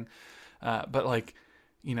interesting. But like,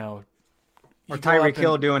 or Tyreek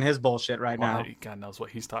Hill doing his bullshit now. God knows what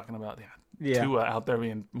he's talking about. Yeah. Tua out there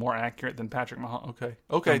being more accurate than Patrick Mahomes. Okay,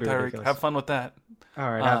 Tyreek, ridiculous. Have fun with that. All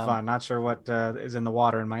right, have fun. Not sure what is in the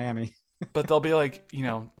water in Miami. But they'll be like,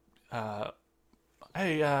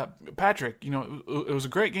 hey, Patrick, it was a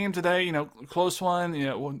great game today, close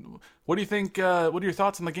one. What do you think, what are your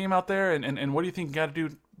thoughts on the game out there? And what do you think you got to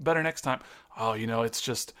do better next time? Oh, it's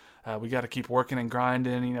just, we got to keep working and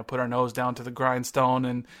grinding, put our nose down to the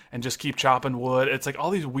grindstone and just keep chopping wood. It's like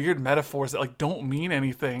all these weird metaphors that like don't mean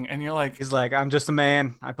anything. And you're like, he's like, I'm just a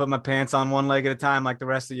man. I put my pants on one leg at a time like the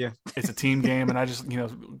rest of you. It's a team game. And I just,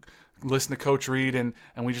 listen to Coach Reed and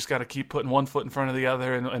we just got to keep putting one foot in front of the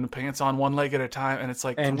other and the pants on one leg at a time. And it's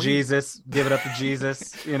like, and Jesus, give it up to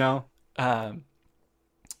Jesus,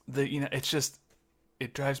 it's just,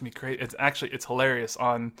 it drives me crazy. It's hilarious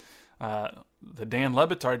on the Dan Le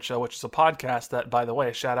Batard Show, which is a podcast that, by the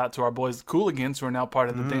way, shout out to our boys, the Cooligans, who are now part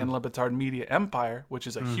of the Dan Le Batard Media Empire, which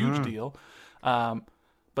is a huge deal.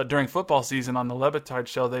 But during football season on the Le Batard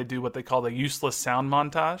Show, they do what they call the useless sound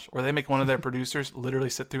montage, where they make one of their producers literally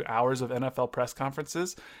sit through hours of NFL press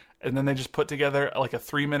conferences, and then they just put together like a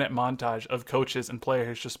 3-minute montage of coaches and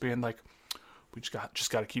players just being like, we just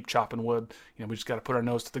got to keep chopping wood. We just got to put our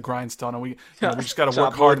nose to the grindstone, and we just got to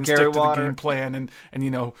work hard and stick to the game plan, and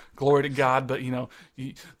glory to God. But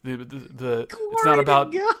it's not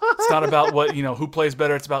about what who plays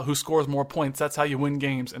better. It's about who scores more points. That's how you win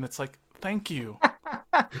games. And it's like, thank you.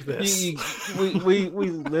 we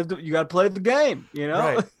lived. You got to play the game.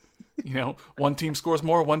 Right. One team scores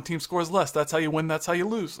more, one team scores less. That's how you win. That's how you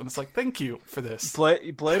lose. And it's like, thank you for this.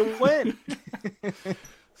 You play to win.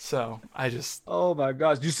 So I just, oh my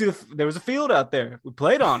gosh, did you see there was a field out there? We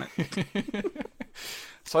played on it.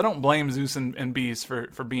 So I don't blame Zeus and Bees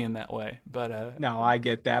for being that way, but no, I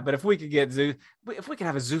get that. But if we could get Zeus, if we could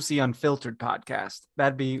have a Zeusy Unfiltered podcast,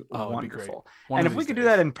 that'd be wonderful. And if we could do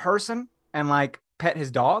that in person and like pet his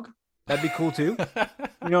dog, that'd be cool too.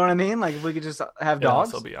 You know what I mean? Like if we could just have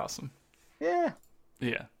dogs, that'd be awesome. Yeah,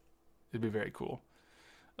 it'd be very cool.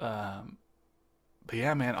 But But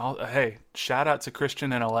yeah, man, hey, shout out to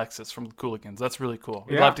Christian and Alexis from the Cooligans. That's really cool.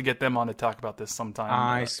 We'd Yeah. love to get them on to talk about this sometime.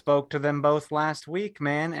 I spoke to them both last week,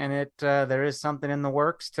 man, and there is something in the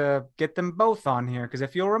works to get them both on here. Because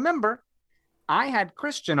if you'll remember, I had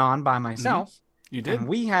Christian on by myself. You did. And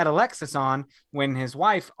we had Alexis on when his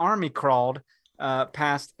wife army crawled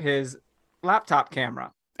past his laptop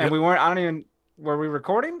camera. And Yep. we weren't, were we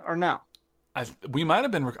recording or no? We might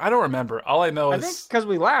have been. I don't remember. All I know I think is because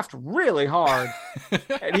we laughed really hard.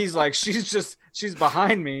 And he's like, she's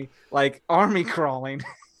behind me, like army crawling.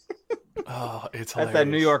 oh, it's hilarious. That's that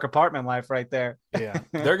New York apartment life right there. Yeah,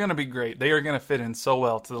 they're gonna be great. They are gonna fit in so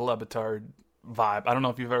well to the Le Batard vibe. I don't know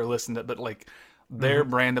if you've ever listened to it, but like their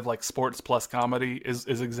brand of like sports plus comedy is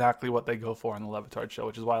exactly what they go for on the Le Batard show,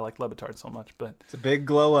 which is why I like Le Batard so much. But It's a big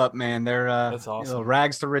glow up, man. They're That's awesome. little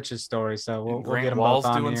rags to riches story. So we'll Grant get them Wall's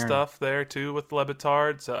both on doing here. stuff there too with Le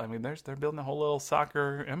Batard. So I mean, they're building a whole little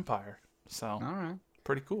soccer empire. So All right.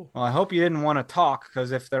 pretty cool. Well, I hope you didn't want to talk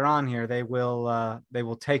because if they're on here, they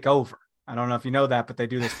will take over. I don't know if you know that, but they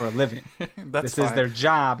do this for a living. That's This is fine. their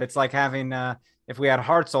job. It's like having if we had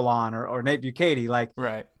Hartzell on or Nate Bukaty, like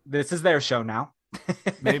Right. this is their show now.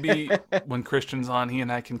 Maybe when Christian's on, he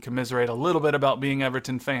and I can commiserate a little bit about being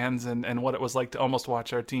Everton fans and what it was like to almost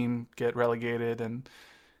watch our team get relegated. And,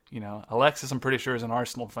 Alexis, I'm pretty sure, is an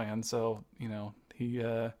Arsenal fan. So, he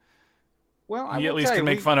Well, I at will least tell can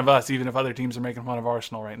you, make fun of us, even if other teams are making fun of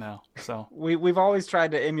Arsenal right now. So, we've always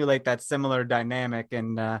tried to emulate that similar dynamic,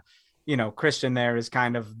 and Christian there is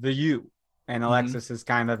kind of the you, and Alexis is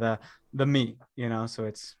kind of the me. So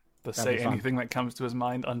it's to That'd say be fun. anything that comes to his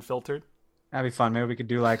mind unfiltered. that'd be fun. Maybe we could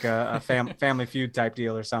do like a Family Feud type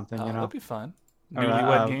deal or something. That'd be fun. Or,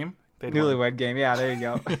 Newlywed game. They'd win. Newlywed game. Yeah, there you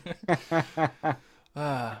go.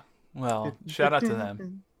 Well, shout out to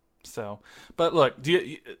them. So, but look,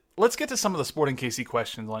 let's get to some of the Sporting KC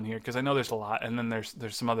questions on here because I know there's a lot, and then there's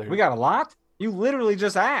some other. We got a lot. You literally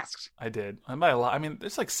just asked. I did. And by a lot, I mean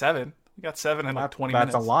there's like 7. We got 7 in like 20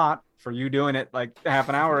 minutes. That's a lot for you doing it like half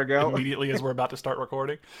an hour ago. Immediately as we're about to start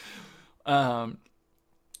recording.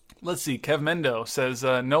 Let's see. Kev Mendo says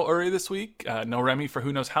no Uri this week, no Remy for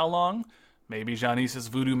who knows how long. Maybe Janice's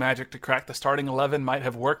voodoo magic to crack the starting 11 might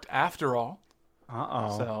have worked after all.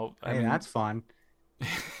 Uh-oh. So I Hey, mean, that's fun.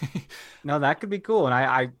 No, that could be cool. And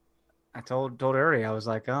I told Uri, I was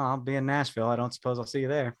like, oh, I'll be in Nashville. I don't suppose I'll see you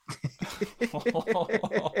there.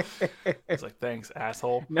 it's like, thanks,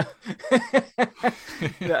 asshole. No.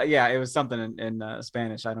 Yeah, it was something in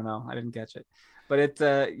Spanish. I don't know. I didn't catch it. But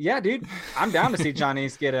yeah, dude, I'm down to see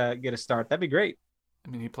Janice get a start. That'd be great. I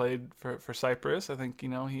mean, he played for Cyprus. I think,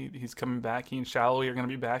 he's coming back. He and Shallowy are going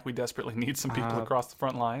to be back. We desperately need some people across the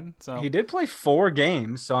front line. So He did play 4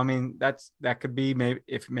 games. So, I mean, that could be maybe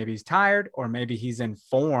he's tired or maybe he's in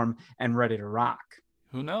form and ready to rock.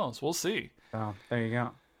 who knows? We'll see. So, there you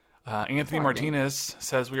go. Anthony Martinez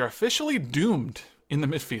says we are officially doomed in the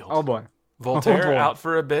midfield. Oh, boy. Voltaire boy. out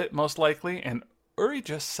for a bit, most likely, and Uri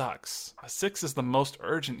just sucks. A 6 is the most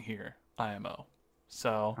urgent here, IMO.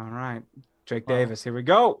 So, All right. Jake Davis, here we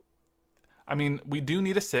go. I mean, we do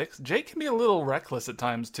need a 6. Jake can be a little reckless at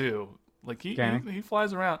times, too. Like, he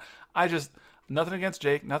flies around. Nothing against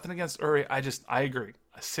Jake, nothing against Uri. I agree.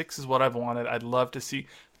 A 6 is what I've wanted. I'd love to see,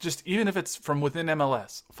 just even if it's from within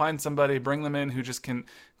MLS, find somebody, bring them in who just can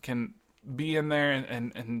be in there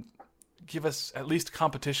and give us at least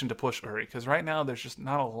competition to push Uri. Because right now, there's just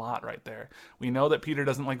not a lot right there. We know that Peter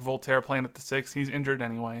doesn't like Voltaire playing at the 6. He's injured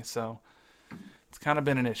anyway, so it's kind of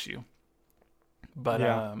been an issue. But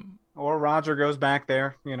Yeah. Or Roger goes back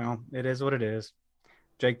there. It is what it is.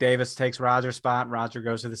 Jake Davis takes Roger's spot. Roger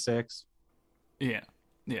goes to the 6. yeah.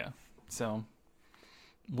 So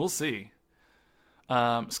we'll see.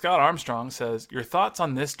 Scott Armstrong says, your thoughts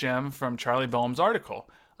on this gem from Charlie Boehm's article.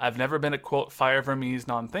 I've never been a, quote, Fire Vermees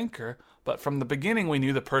non-thinker, but from the beginning we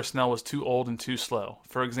knew the personnel was too old and too slow.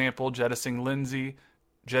 For example, jettisoning Lindsay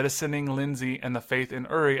and the faith in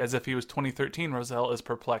Uri as if he was 2013 Rosell is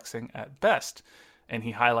perplexing at best. And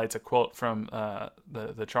he highlights a quote from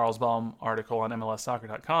the Charles Baum article on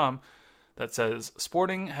MLSsoccer.com that says,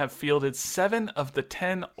 Sporting have fielded 7 of the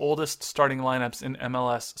 10 oldest starting lineups in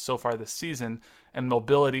MLS so far this season, and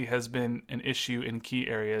mobility has been an issue in key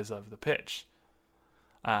areas of the pitch.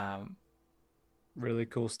 Really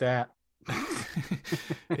cool stat.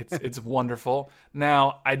 It's wonderful.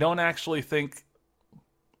 Now, I don't actually think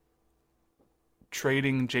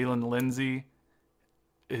trading Jalen Lindsay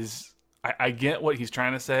is... I get what he's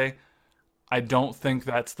trying to say. I don't think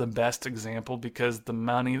that's the best example because the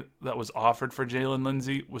money that was offered for Jalen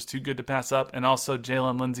Lindsay was too good to pass up. And also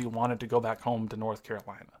Jalen Lindsay wanted to go back home to North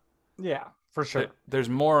Carolina. Yeah, for sure. There's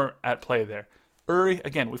more at play there. Uri,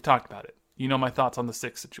 again, we've talked about it. You know my thoughts on the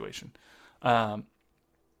Six situation. But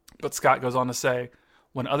Scott goes on to say,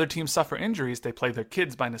 when other teams suffer injuries, they play their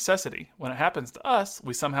kids by necessity. When it happens to us,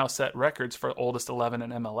 we somehow set records for oldest 11 in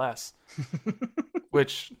MLS.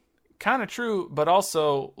 Which, kind of true, but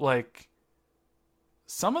also, like,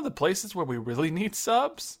 some of the places where we really need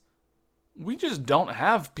subs, we just don't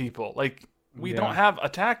have people. Like, we don't have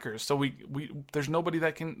attackers, so we there's nobody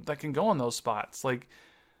that can go in those spots. Like,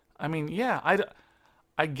 I mean, yeah,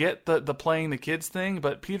 I get the playing the kids thing,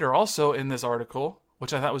 but Peter also in this article,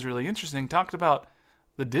 which I thought was really interesting, talked about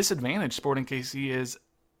the disadvantage Sporting KC is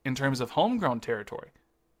in terms of homegrown territory.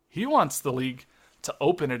 He wants the league to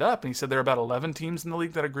open it up, and he said there are about 11 teams in the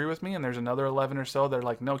league that agree with me, and there's another 11 or so that are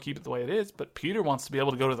like, no, keep it the way it is. But Peter wants to be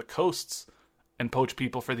able to go to the coasts and poach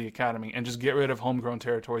people for the academy and just get rid of homegrown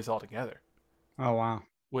territories altogether. Oh, wow.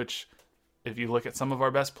 Which, if you look at some of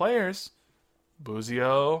our best players,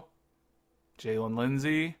 Buzio, Jalen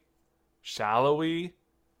Lindsay, Shallowy,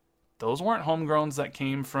 those weren't homegrowns that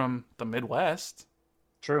came from the Midwest.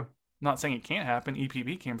 True. Not saying it can't happen.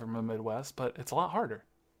 EPB came from the Midwest, but it's a lot harder.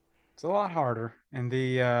 It's a lot harder. And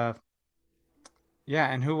and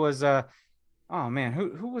who was oh man,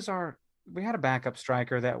 who was we had a backup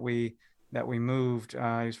striker that we moved. He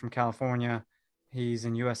was from California. He's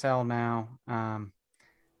in USL now. What am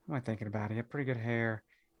I thinking about? He had pretty good hair.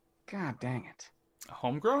 God dang it.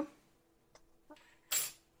 Homegrown?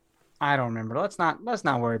 I don't remember. Let's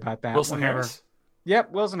not worry about that. Wilson Harris?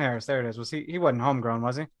 Yep, Wilson Harris. There it is. Was he wasn't homegrown,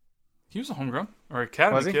 was he? He was a homegrown or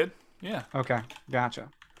academy kid. Yeah. Okay, gotcha.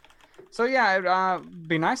 So yeah, it'd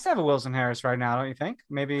be nice to have a Wilson Harris right now, don't you think?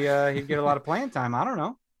 Maybe he'd get a lot of playing time. I don't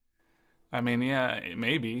know. I mean, yeah,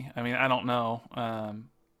 maybe. I mean, I don't know.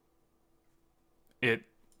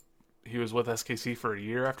 He was with SKC for a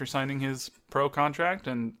year after signing his pro contract,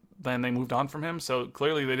 and then they moved on from him. So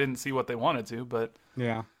clearly they didn't see what they wanted to. But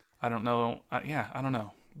yeah, I don't know. I don't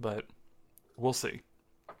know. But we'll see.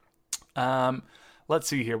 Let's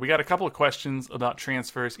see here. We got a couple of questions about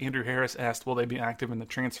transfers. Andrew Harris asked, will they be active in the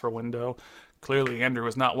transfer window? Clearly, Andrew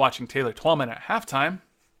was not watching Taylor Twellman at halftime.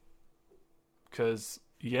 Because,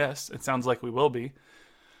 yes, it sounds like we will be.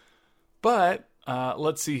 But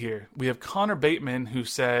let's see here. We have Connor Bateman who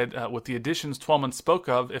said, with the additions Twellman spoke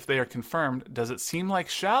of, if they are confirmed, does it seem like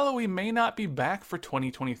Shallowy may not be back for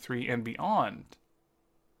 2023 and beyond?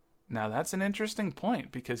 Now, that's an interesting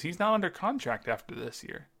point because he's not under contract after this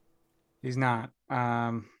year. He's not.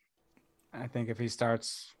 I think if he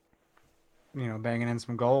starts, banging in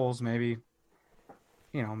some goals, maybe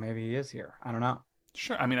he is here. I don't know.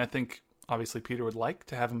 Sure. I mean, I think obviously Peter would like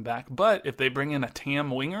to have him back, but if they bring in a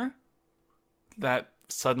TAM winger, that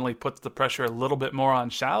suddenly puts the pressure a little bit more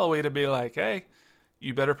on Shallowy to be like, hey,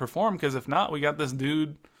 you better perform, because if not, we got this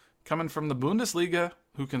dude coming from the Bundesliga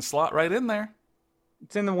who can slot right in there.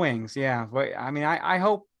 It's in the wings, yeah. But I mean, I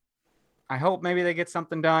hope maybe they get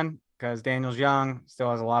something done. Because Daniel's young, still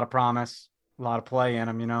has a lot of promise, a lot of play in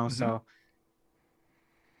him, Mm-hmm. So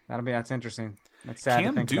that's interesting. That's sad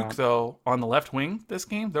Cam to think Duke, about. though, on the left wing this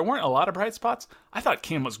game, there weren't a lot of bright spots. I thought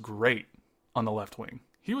Cam was great on the left wing.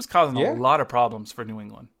 He was causing a lot of problems for New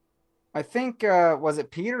England. I think, was it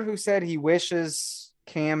Peter who said he wishes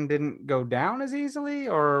Cam didn't go down as easily,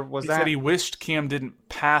 or was he that? He said he wished Cam didn't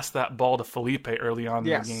pass that ball to Felipe early on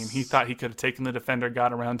in the game. He thought he could have taken the defender,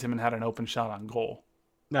 got around him, and had an open shot on goal.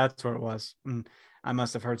 That's what it was. And I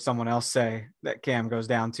must have heard someone else say that Cam goes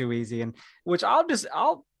down too easy, and which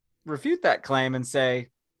I'll refute that claim and say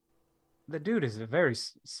the dude is a very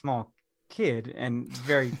small kid and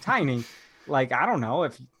very tiny. Like, I don't know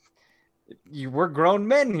if we're grown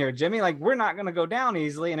men here, Jimmy. Like, we're not going to go down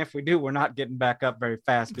easily, and if we do, we're not getting back up very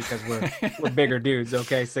fast because we're bigger dudes.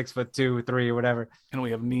 Okay, 6'2", 3 or whatever, and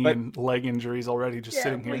we have knee and leg injuries already just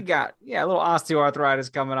sitting here. We got a little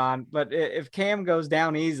osteoarthritis coming on. But if Cam goes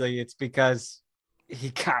down easily, it's because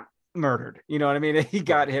he got murdered. You know what I mean? He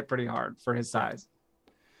got hit pretty hard for his size.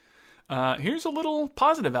 Here's a little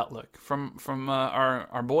positive outlook from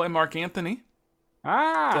our boy Mark Anthony.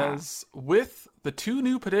 Says, with the 2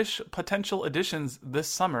 new potential additions this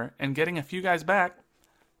summer and getting a few guys back,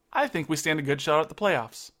 I think we stand a good shot at the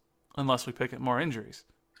playoffs, unless we pick up more injuries.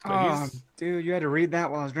 But dude, you had to read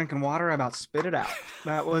that while I was drinking water. I about spit it out.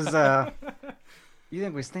 That was, you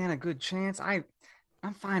think we stand a good chance? I'm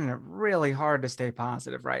finding it really hard to stay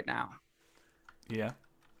positive right now. Yeah.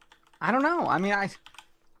 I don't know. I mean,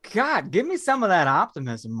 God, give me some of that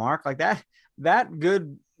optimism, Mark. Like that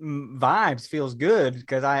good vibes feels good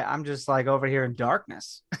because I'm just like over here in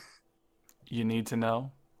darkness. You need to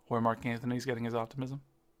know where Mark Anthony's getting his optimism.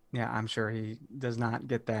 Yeah, I'm sure he does not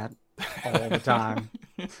get that all the time.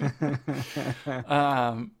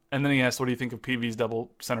 And then he asked, what do you think of PV's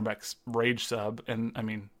double center backs rage sub? And I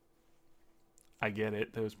mean, I get it.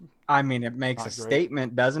 It makes a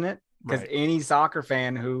statement, doesn't it? Because any soccer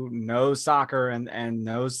fan who knows soccer and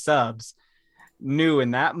knows subs knew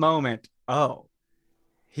in that moment, oh,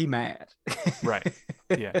 he mad. Right.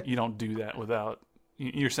 Yeah, you don't do that without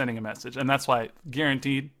you're sending a message. And that's why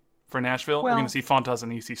guaranteed for Nashville, we're going to see Fontas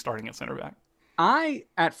and EC starting at center back.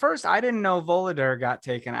 At first I didn't know Volader got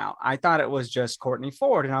taken out. I thought it was just Courtney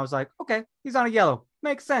Ford, and I was like, okay, he's on a yellow.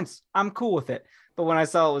 Makes sense. I'm cool with it. But when I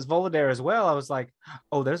saw it was Volader as well, I was like,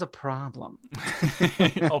 oh, there's a problem.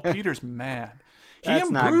 Oh, Peter's mad. He and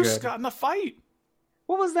Bruce got in a fight.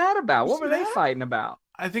 What was that about? What were they fighting about?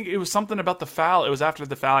 I think it was something about the foul. It was after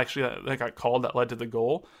the foul actually that got called that led to the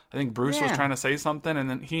goal. I think Bruce was trying to say something, and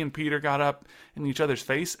then he and Peter got up in each other's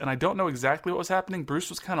face, and I don't know exactly what was happening. Bruce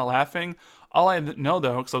was kind of laughing. All I know,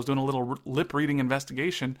 though, because I was doing a little lip-reading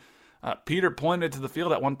investigation, Peter pointed to the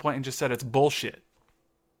field at one point and just said, it's bullshit.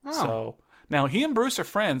 Oh. So now he and Bruce are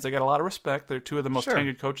friends. They got a lot of respect. They're two of the most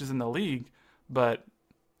tenured coaches in the league, but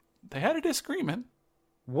they had a disagreement.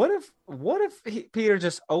 What if Peter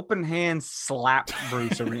just open hand slapped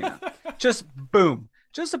Bruce Arena? Just boom.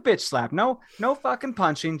 Just a bitch slap. No fucking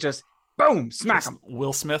punching. Just boom. Smack him.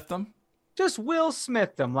 Will Smith them? Just Will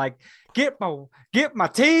Smith them. Like, get my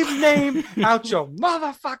team's name out your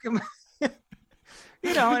motherfucking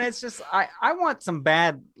and it's just I want some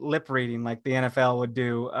bad lip reading like the NFL would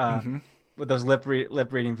do with those lip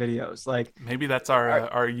reading videos. Like, maybe that's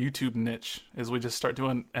our YouTube niche, is we just start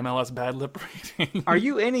doing MLS bad lip reading. Are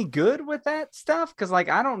you any good with that stuff? Because like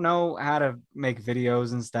I don't know how to make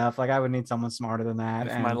videos and stuff. Like I would need someone smarter than that.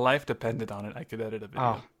 If my life depended on it, I could edit a video.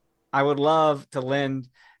 Oh, I would love to lend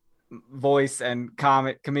voice and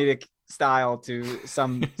comedic style to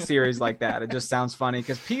some series like that. It just sounds funny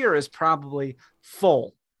because Peter is probably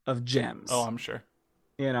full of gems. Oh, I'm sure.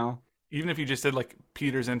 Even if you just did like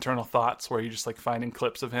Peter's internal thoughts, where you're just like finding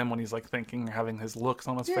clips of him when he's like thinking or having his looks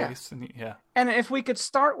on his face. And and if we could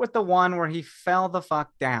start with the one where he fell the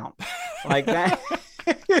fuck down like that,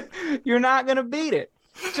 you're not going to beat it.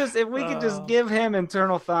 Just if we could just give him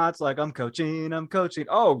internal thoughts like, I'm coaching.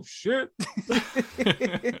 Oh, shit.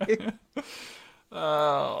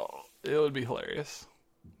 Oh, it would be hilarious.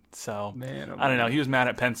 So, man, I don't know. He was mad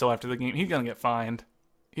at Penso after the game. He's going to get fined.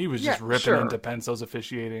 He was just ripping into Penso's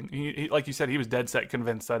officiating. He, like you said, he was dead set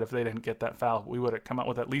convinced that if they didn't get that foul, we would have come out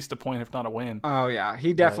with at least a point, if not a win. Oh, yeah.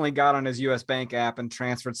 He definitely got on his U.S. Bank app and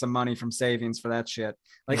transferred some money from savings for that shit.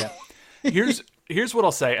 Like, Here's what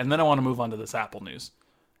I'll say, and then I want to move on to this Apple news.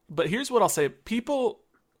 But here's what I'll say. People,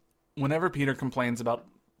 whenever Peter complains about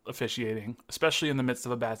officiating, especially in the midst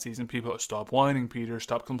of a bad season, people go, stop whining, Peter.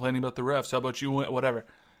 Stop complaining about the refs. How about you? Whatever.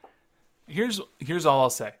 Here's all I'll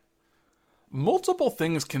say. Multiple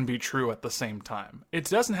things can be true at the same time. It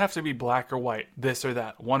doesn't have to be black or white, this or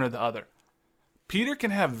that, one or the other. Peter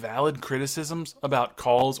can have valid criticisms about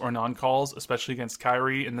calls or non-calls, especially against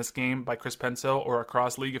Kyrie in this game by Chris Penso or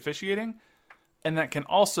across league officiating, and that can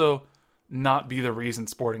also not be the reason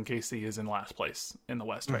Sporting KC is in last place in the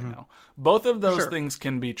West right now. Both of those things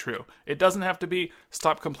can be true. It doesn't have to be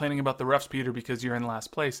stop complaining about the refs, Peter, because you're in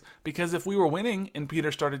last place. Because if we were winning and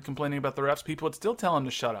Peter started complaining about the refs, people would still tell him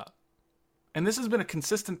to shut up. And this has been a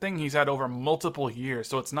consistent thing he's had over multiple years,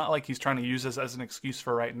 so it's not like he's trying to use this as an excuse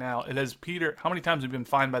for right now. It is Peter. How many times have you been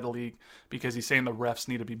fined by the league because he's saying the refs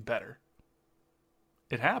need to be better?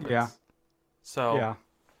 It happens. Yeah. So yeah,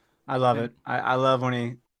 I love it. I love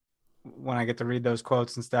when I get to read those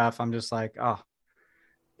quotes and stuff. I'm just like, oh,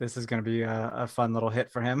 this is going to be a fun little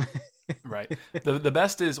hit for him. Right. The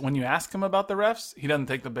best is when you ask him about the refs, he doesn't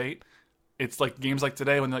take the bait. It's like games like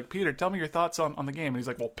today when they're like, Peter, tell me your thoughts on the game. And he's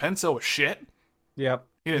like, well, Penso was shit. Yep.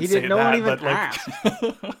 He didn't say no that, one even but like...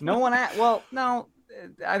 asked. No one asked. Well, no,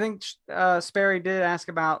 I think Sperry did ask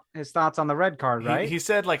about his thoughts on the red card, right? He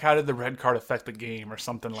said, like, how did the red card affect the game or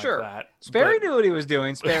something like that. Sperry knew what he was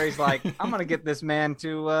doing. Sperry's like, I'm going to get this man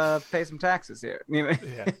to pay some taxes here.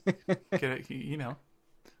 Yeah.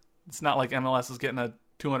 It's not like MLS is getting a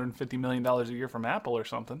 $250 million a year from Apple or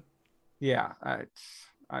something. Yeah.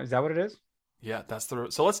 Is that what it is? Yeah,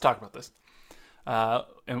 so let's talk about this.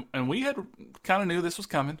 And we had kind of knew this was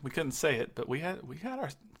coming. We couldn't say it, but we got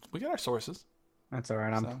our sources. That's all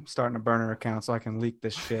right. I'm starting a burner account so I can leak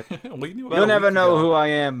this shit. You'll never know who I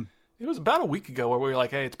am. It was about a week ago where we were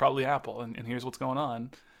like, hey, it's probably Apple, and here's what's going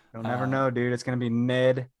on. You'll never know, dude. It's going to be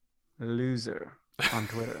Ned Loser on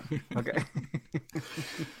Twitter. Okay.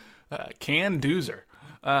 Can Doozer.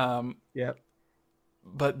 Yep.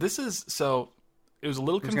 But this is so... It was a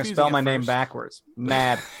little confusing. I'm going to spell my name backwards.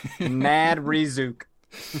 Nad Rizuk.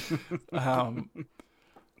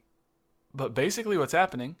 But basically what's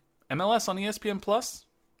happening, MLS on ESPN Plus,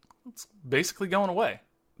 it's basically going away.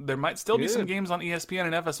 There might still be some games on ESPN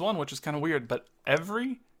and FS1, which is kind of weird, but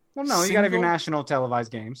every Well, no, you got to have your national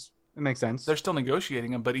televised games. It makes sense. They're still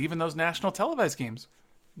negotiating them, but even those national televised games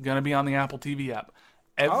going to be on the Apple TV app.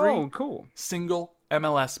 Every cool. single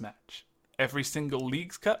MLS match, every single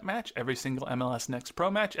Leagues Cup match, every single MLS Next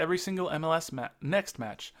Pro match, every single MLS Next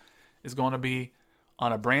match is going to be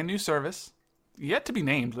on a brand new service, yet to be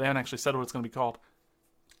named. They haven't actually said what it's going to be called.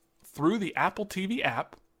 Through the Apple TV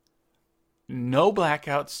app, no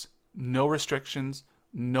blackouts, no restrictions,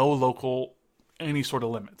 no local, any sort of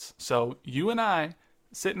limits. So you and I,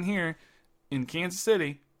 sitting here in Kansas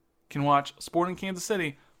City, can watch Sporting Kansas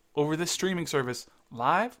City over this streaming service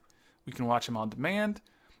live. We can watch them on demand.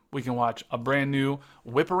 We can watch a brand new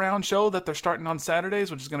whip around show that they're starting on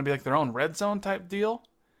Saturdays, which is going to be like their own Red Zone type deal.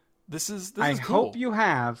 This is cool. Hope you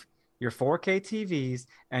have your 4K TVs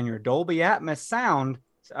and your Dolby Atmos sound,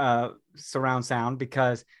 surround sound,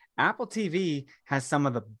 because Apple TV has some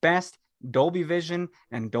of the best Dolby Vision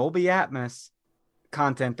and Dolby Atmos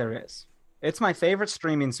content there is. It's my favorite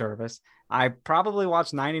streaming service. I probably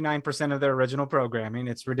watch 99% of their original programming.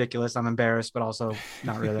 It's ridiculous. I'm embarrassed, but also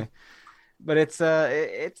not really. But it's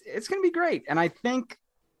going to be great. And I think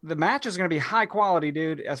the match is going to be high quality,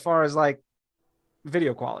 dude, as far as like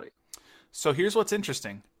video quality. So here's what's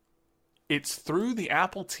interesting. It's through the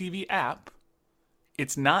Apple TV app.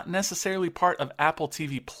 It's not necessarily part of Apple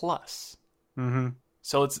TV Plus. Mm-hmm.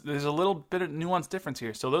 So there's a little bit of nuance difference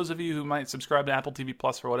here. So those of you who might subscribe to Apple TV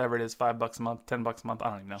Plus for whatever it is, $5 a month, $10 a month, I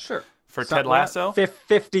don't even know. Sure. For Ted Lasso,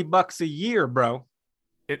 $50 a year, bro.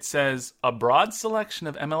 It says a broad selection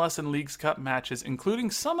of MLS and Leagues Cup matches,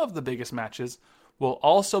 including some of the biggest matches, will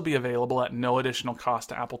also be available at no additional cost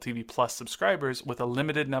to Apple TV Plus subscribers, with a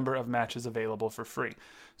limited number of matches available for free.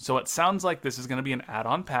 So it sounds like this is going to be an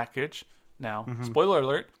add-on package. Now, spoiler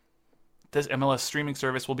alert, this MLS streaming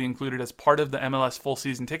service will be included as part of the MLS full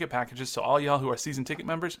season ticket packages. So all y'all who are season ticket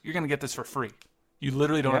members, you're going to get this for free. You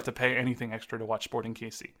literally don't have to pay anything extra to watch Sporting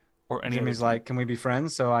KC or any. Jimmy's like, can we be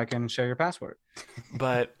friends so I can share your password?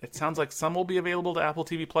 But it sounds like some will be available to Apple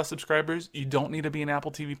TV Plus subscribers. You don't need to be an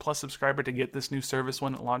Apple TV Plus subscriber to get this new service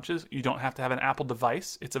when it launches. You don't have to have an Apple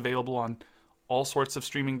device. It's available on all sorts of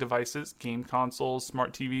streaming devices, game consoles,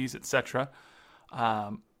 smart TVs, etc.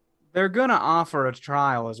 They're going to offer a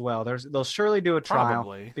trial as well. They'll surely do a trial.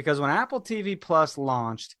 Probably. Because when Apple TV Plus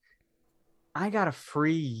launched, I got a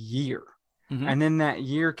free year. Mm-hmm. And then that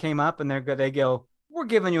year came up and they go, we're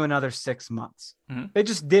giving you another 6 months. Mm-hmm. They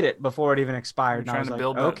just did it before it even expired. You're and I was trying to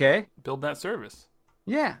like, build that service.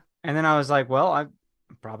 Yeah. And then I was like, well, I'm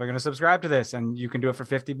probably going to subscribe to this. And you can do it for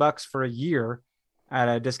 $50 for a year at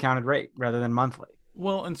a discounted rate rather than monthly.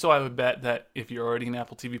 Well, and so I would bet that if you're already an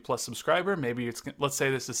Apple TV Plus subscriber, maybe it's, let's say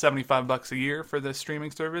this is $75 a year for this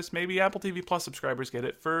streaming service. Maybe Apple TV Plus subscribers get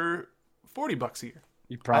it for $40 a year.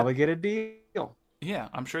 You probably get a deal. Yeah,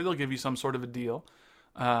 I'm sure they'll give you some sort of a deal.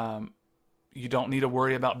 You don't need to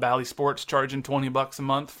worry about Bally Sports charging $20 a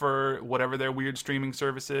month for whatever their weird streaming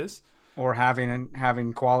service is. Or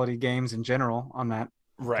having quality games in general on that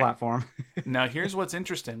platform. Now, here's what's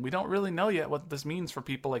interesting. We don't really know yet what this means for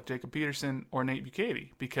people like Jacob Peterson or Nate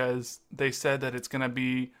Bukaty, because they said that it's going to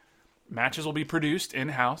be matches will be produced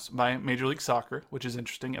in-house by Major League Soccer, which is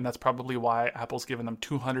interesting, and that's probably why Apple's given them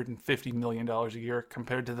 $250 million a year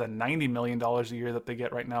compared to the $90 million a year that they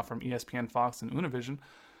get right now from ESPN, Fox, and Univision.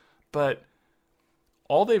 But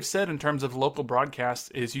all they've said in terms of local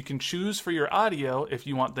broadcasts is you can choose for your audio if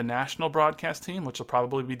you want the national broadcast team, which will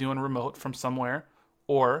probably be doing remote from somewhere,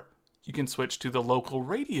 or you can switch to the local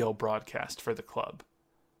radio broadcast for the club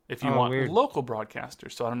if you want local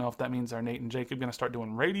broadcasters. So I don't know if that means are Nate and Jacob going to start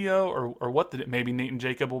doing radio or what. Maybe Nate and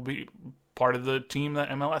Jacob will be part of the team that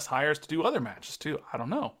MLS hires to do other matches too. I don't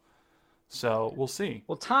know. So we'll see.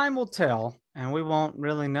 Well, time will tell, and we won't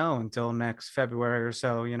really know until next February or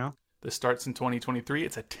so, This starts in 2023.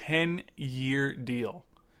 It's a 10-year deal.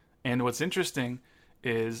 And what's interesting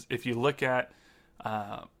is if you look at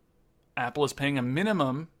Apple is paying a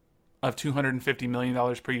minimum of $250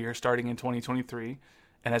 million per year starting in 2023.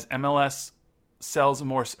 And as MLS sells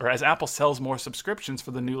more, or as Apple sells more subscriptions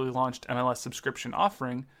for the newly launched MLS subscription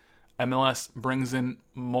offering, MLS brings in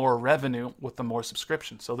more revenue with the more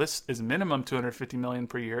subscriptions. So this is minimum $250 million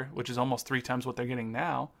per year, which is almost 3 times what they're getting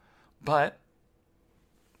now. But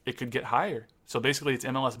it could get higher. So basically it's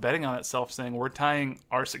MLS betting on itself, saying we're tying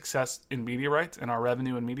our success in media rights and our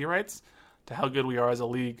revenue in media rights to how good we are as a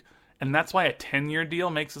league. And that's why a 10-year deal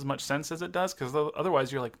makes as much sense as it does, because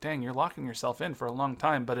otherwise you're like, dang, you're locking yourself in for a long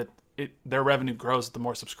time, but their revenue grows the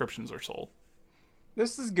more subscriptions are sold.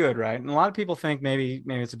 This is good, right? And a lot of people think maybe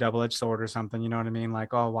it's a double-edged sword or something. You know what I mean?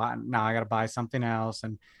 Like, oh, why now I got to buy something else?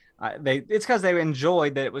 And it's because they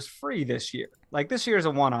enjoyed that it was free this year. Like this year is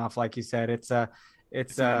a one-off, like you said. It's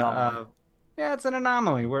It's an anomaly. yeah, it's an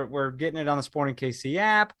anomaly. We're getting it on the Sporting KC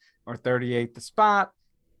app or 38 the spot.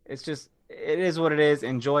 It's just it is what it is.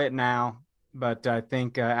 Enjoy it now. But I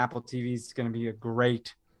think Apple TV is going to be a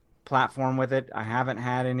great platform with it. I haven't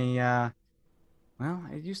had any. Well,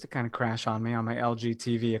 it used to kind of crash on me on my LG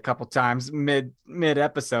TV a couple times mid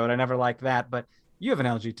episode. I never liked that, but you have an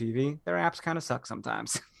LG TV. Their apps kind of suck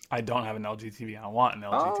sometimes. I don't have an LG TV. I want an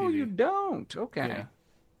LG Oh, you TV. don't? Okay, Yeah.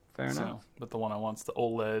 fair enough. But the one I want's the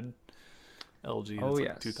OLED LG. That's Oh like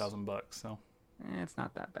yes, $2,000. So. it's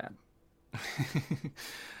not that bad.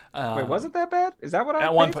 Wait, um, was it that bad? Is that what I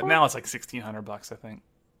at one paid point for? now it's like $1,600, I think.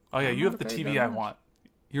 Oh yeah, I you might have the have paid TV that I much. want.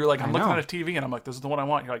 You're like, I'm I looking know. at a TV and I'm like, this is the one I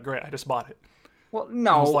want. You're like, great, I just bought it. Well, I was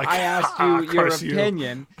no, like, I asked you your curse you.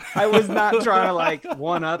 opinion. I was not trying to like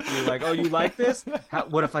one up you, like, oh, you like this?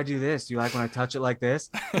 What if I do this? Do you like when I touch it like this?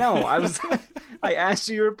 No, I was. I asked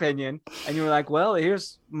you your opinion, and you were like, well,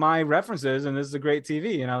 here's my references, and this is a great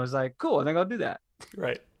TV, and I was like, cool, I think I'll do that.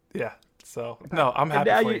 Right. Yeah. So no, I'm And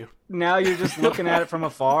happy for you. now you're just looking at it from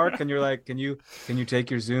afar. Can you like, can you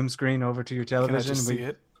take your Zoom screen over to your Can I television? just see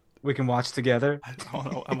it? We can watch together. I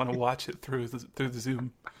don't know. I'm gonna watch it through the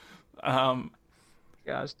Zoom. Um,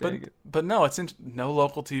 Gosh, but dang it. but no, no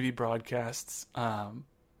local TV broadcasts.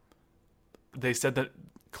 They said that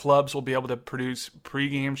clubs will be able to produce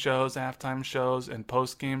pregame shows, halftime shows, and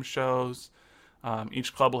postgame shows.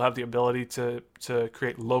 Each club will have the ability to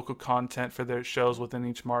create local content for their shows within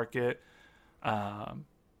each market.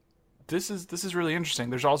 This is really interesting.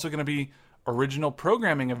 There's also going to be original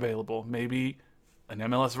programming available. Maybe an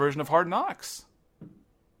MLS version of Hard Knocks.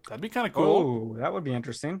 That'd be kind of cool. Oh, that would be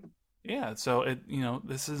interesting. Yeah. So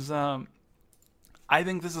this is. I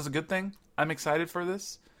think this is a good thing. I'm excited for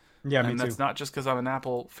this. Yeah, me And too. that's not just because I'm an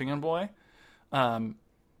Apple fanboy.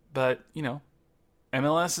 But,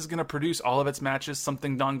 MLS is going to produce all of its matches,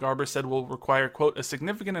 something Don Garber said will require, quote, a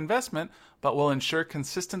significant investment, but will ensure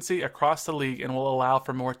consistency across the league and will allow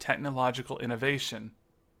for more technological innovation.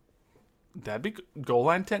 That'd be goal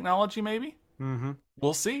line technology, maybe? Mm-hmm.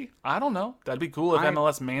 We'll see. I don't know. That'd be cool if I-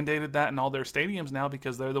 MLS mandated that in all their stadiums now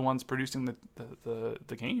because they're the ones producing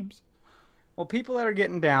the games. Well, people that are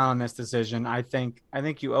getting down on this decision, I think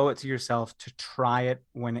you owe it to yourself to try it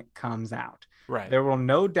when it comes out. Right. There will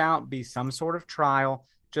no doubt be some sort of trial.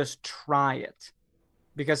 Just try it.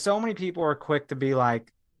 Because so many people are quick to be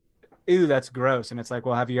like, ew, that's gross. And it's like,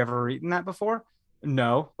 well, have you ever eaten that before?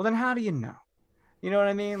 No. Well, then how do you know? You know what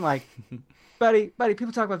I mean? Like, buddy,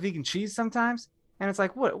 people talk about vegan cheese sometimes. And it's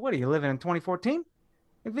like, what are you living in 2014?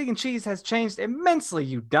 Like, vegan cheese has changed immensely,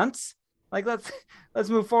 you dunce. Like, let's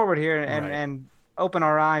move forward here and, Right. and open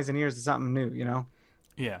our eyes and ears to something new, you know?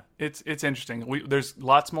 Yeah, it's interesting. There's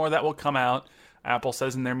lots more that will come out. Apple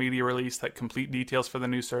says in their media release that complete details for the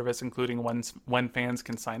new service, including when fans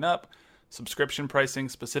can sign up, subscription pricing,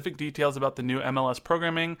 specific details about the new MLS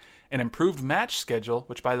programming, an improved match schedule,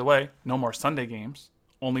 which, by the way, no more Sunday games,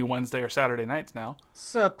 only Wednesday or Saturday nights now.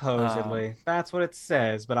 Supposedly. That's what it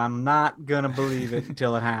says, but I'm not going to believe it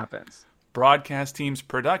until it happens. Broadcast teams'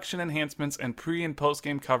 production enhancements and pre- and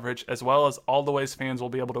post-game coverage, as well as all the ways fans will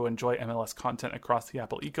be able to enjoy MLS content across the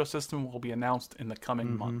Apple ecosystem, will be announced in the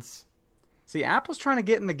coming months. See, Apple's trying to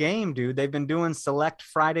get in the game, dude. They've been doing select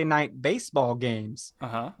Friday night baseball games,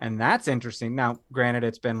 Uh-huh. and that's interesting. Now, granted,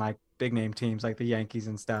 it's been like big name teams like the Yankees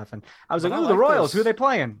and stuff. And I was But like, I ooh, the like Royals, those. who are they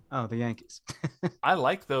playing? Oh, the Yankees. I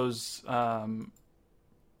like those.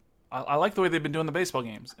 I like the way they've been doing the baseball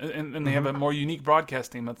games, and they have a more unique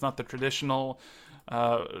broadcast team. That's not the traditional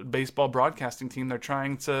baseball broadcasting team. They're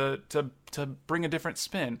trying to bring a different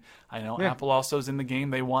spin. I know Yeah. Apple also is in the game.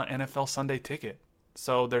 They want NFL Sunday Ticket,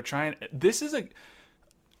 so they're trying. This is a.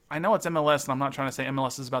 I know it's MLS, and I'm not trying to say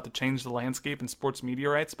MLS is about to change the landscape in sports media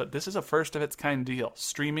rights, but this is a first of its kind deal.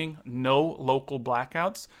 Streaming, no local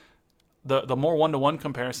blackouts. The more one-to-one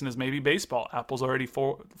comparison is maybe baseball. Apple's already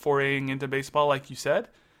foraying into baseball, like you said.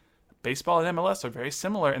 Baseball and MLS are very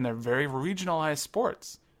similar, and they're very regionalized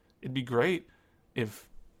sports. It'd be great if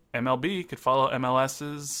MLB could follow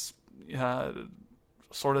MLS's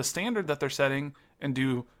sort of standard that they're setting and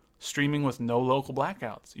do streaming with no local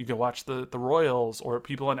blackouts. You could watch the Royals, or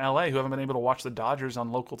people in LA who haven't been able to watch the Dodgers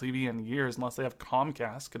on local TV in years unless they have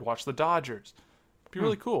Comcast could watch the Dodgers. It'd be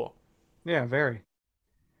really cool. Yeah, very.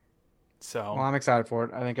 So Well, I'm excited for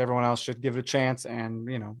it. I think everyone else should give it a chance. And,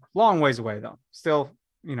 long ways away, though. Still,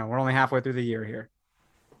 we're only halfway through the year here.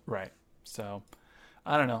 Right. So,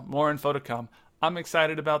 I don't know. More info to come. I'm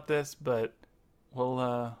excited about this, but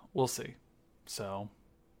we'll see. So,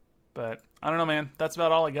 but I don't know, man. That's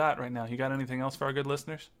about all I got right now. You got anything else for our good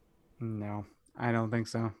listeners? No, I don't think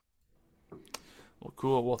so. Well,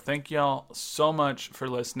 cool. Well, thank y'all so much for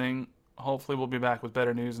listening. Hopefully we'll be back with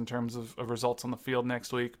better news in terms of results on the field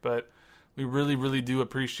next week. But we really, really do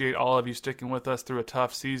appreciate all of you sticking with us through a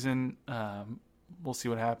tough season. We'll see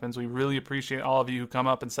what happens. We really appreciate all of you who come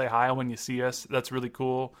up and say hi when you see us. That's really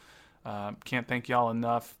cool. Can't thank y'all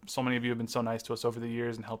enough. So many of you have been so nice to us over the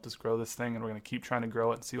years and helped us grow this thing, and we're going to keep trying to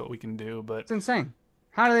grow it and see what we can do. But it's insane.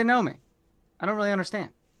 How do they know me? I don't really understand.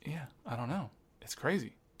 Yeah, I don't know. It's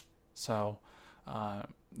crazy. So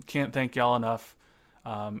can't thank y'all enough.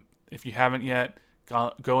 If you haven't yet,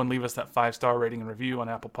 go and leave us that 5-star rating and review on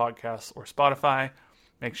Apple Podcasts or Spotify.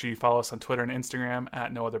 Make sure you follow us on Twitter and Instagram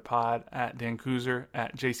at NoOtherPod, at Dan Kuzer,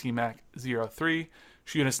 at JCMac03.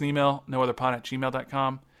 Shoot us an email,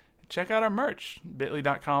 nootherpod@gmail.com. Check out our merch,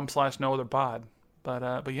 bit.ly.com/nootherpod.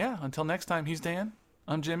 But yeah, until next time, he's Dan.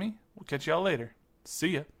 I'm Jimmy. We'll catch y'all later. See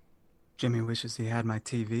ya. Jimmy wishes he had my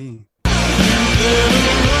TV.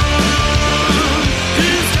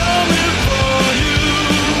 He's coming for you.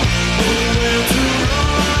 Nowhere to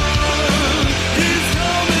run. He's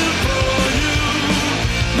coming for you.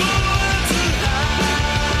 Nowhere to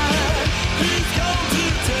hide. He's come to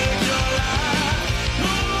take your life.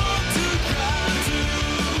 No one to cry to.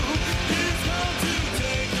 He's come to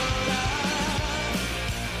take your life.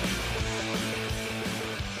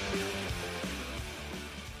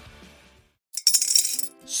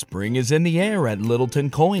 Spring is in the air at Littleton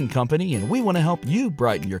Coin Company, and we want to help you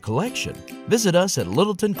brighten your collection. Visit us at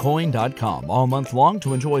littletoncoin.com all month long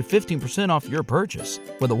to enjoy 15% off your purchase.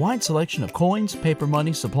 With a wide selection of coins, paper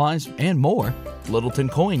money, supplies, and more, Littleton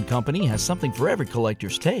Coin Company has something for every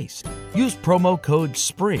collector's taste. Use promo code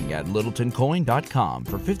SPRING at littletoncoin.com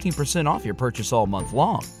for 15% off your purchase all month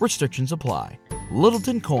long. Restrictions apply.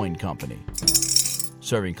 Littleton Coin Company.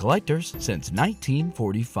 Serving collectors since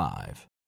 1945.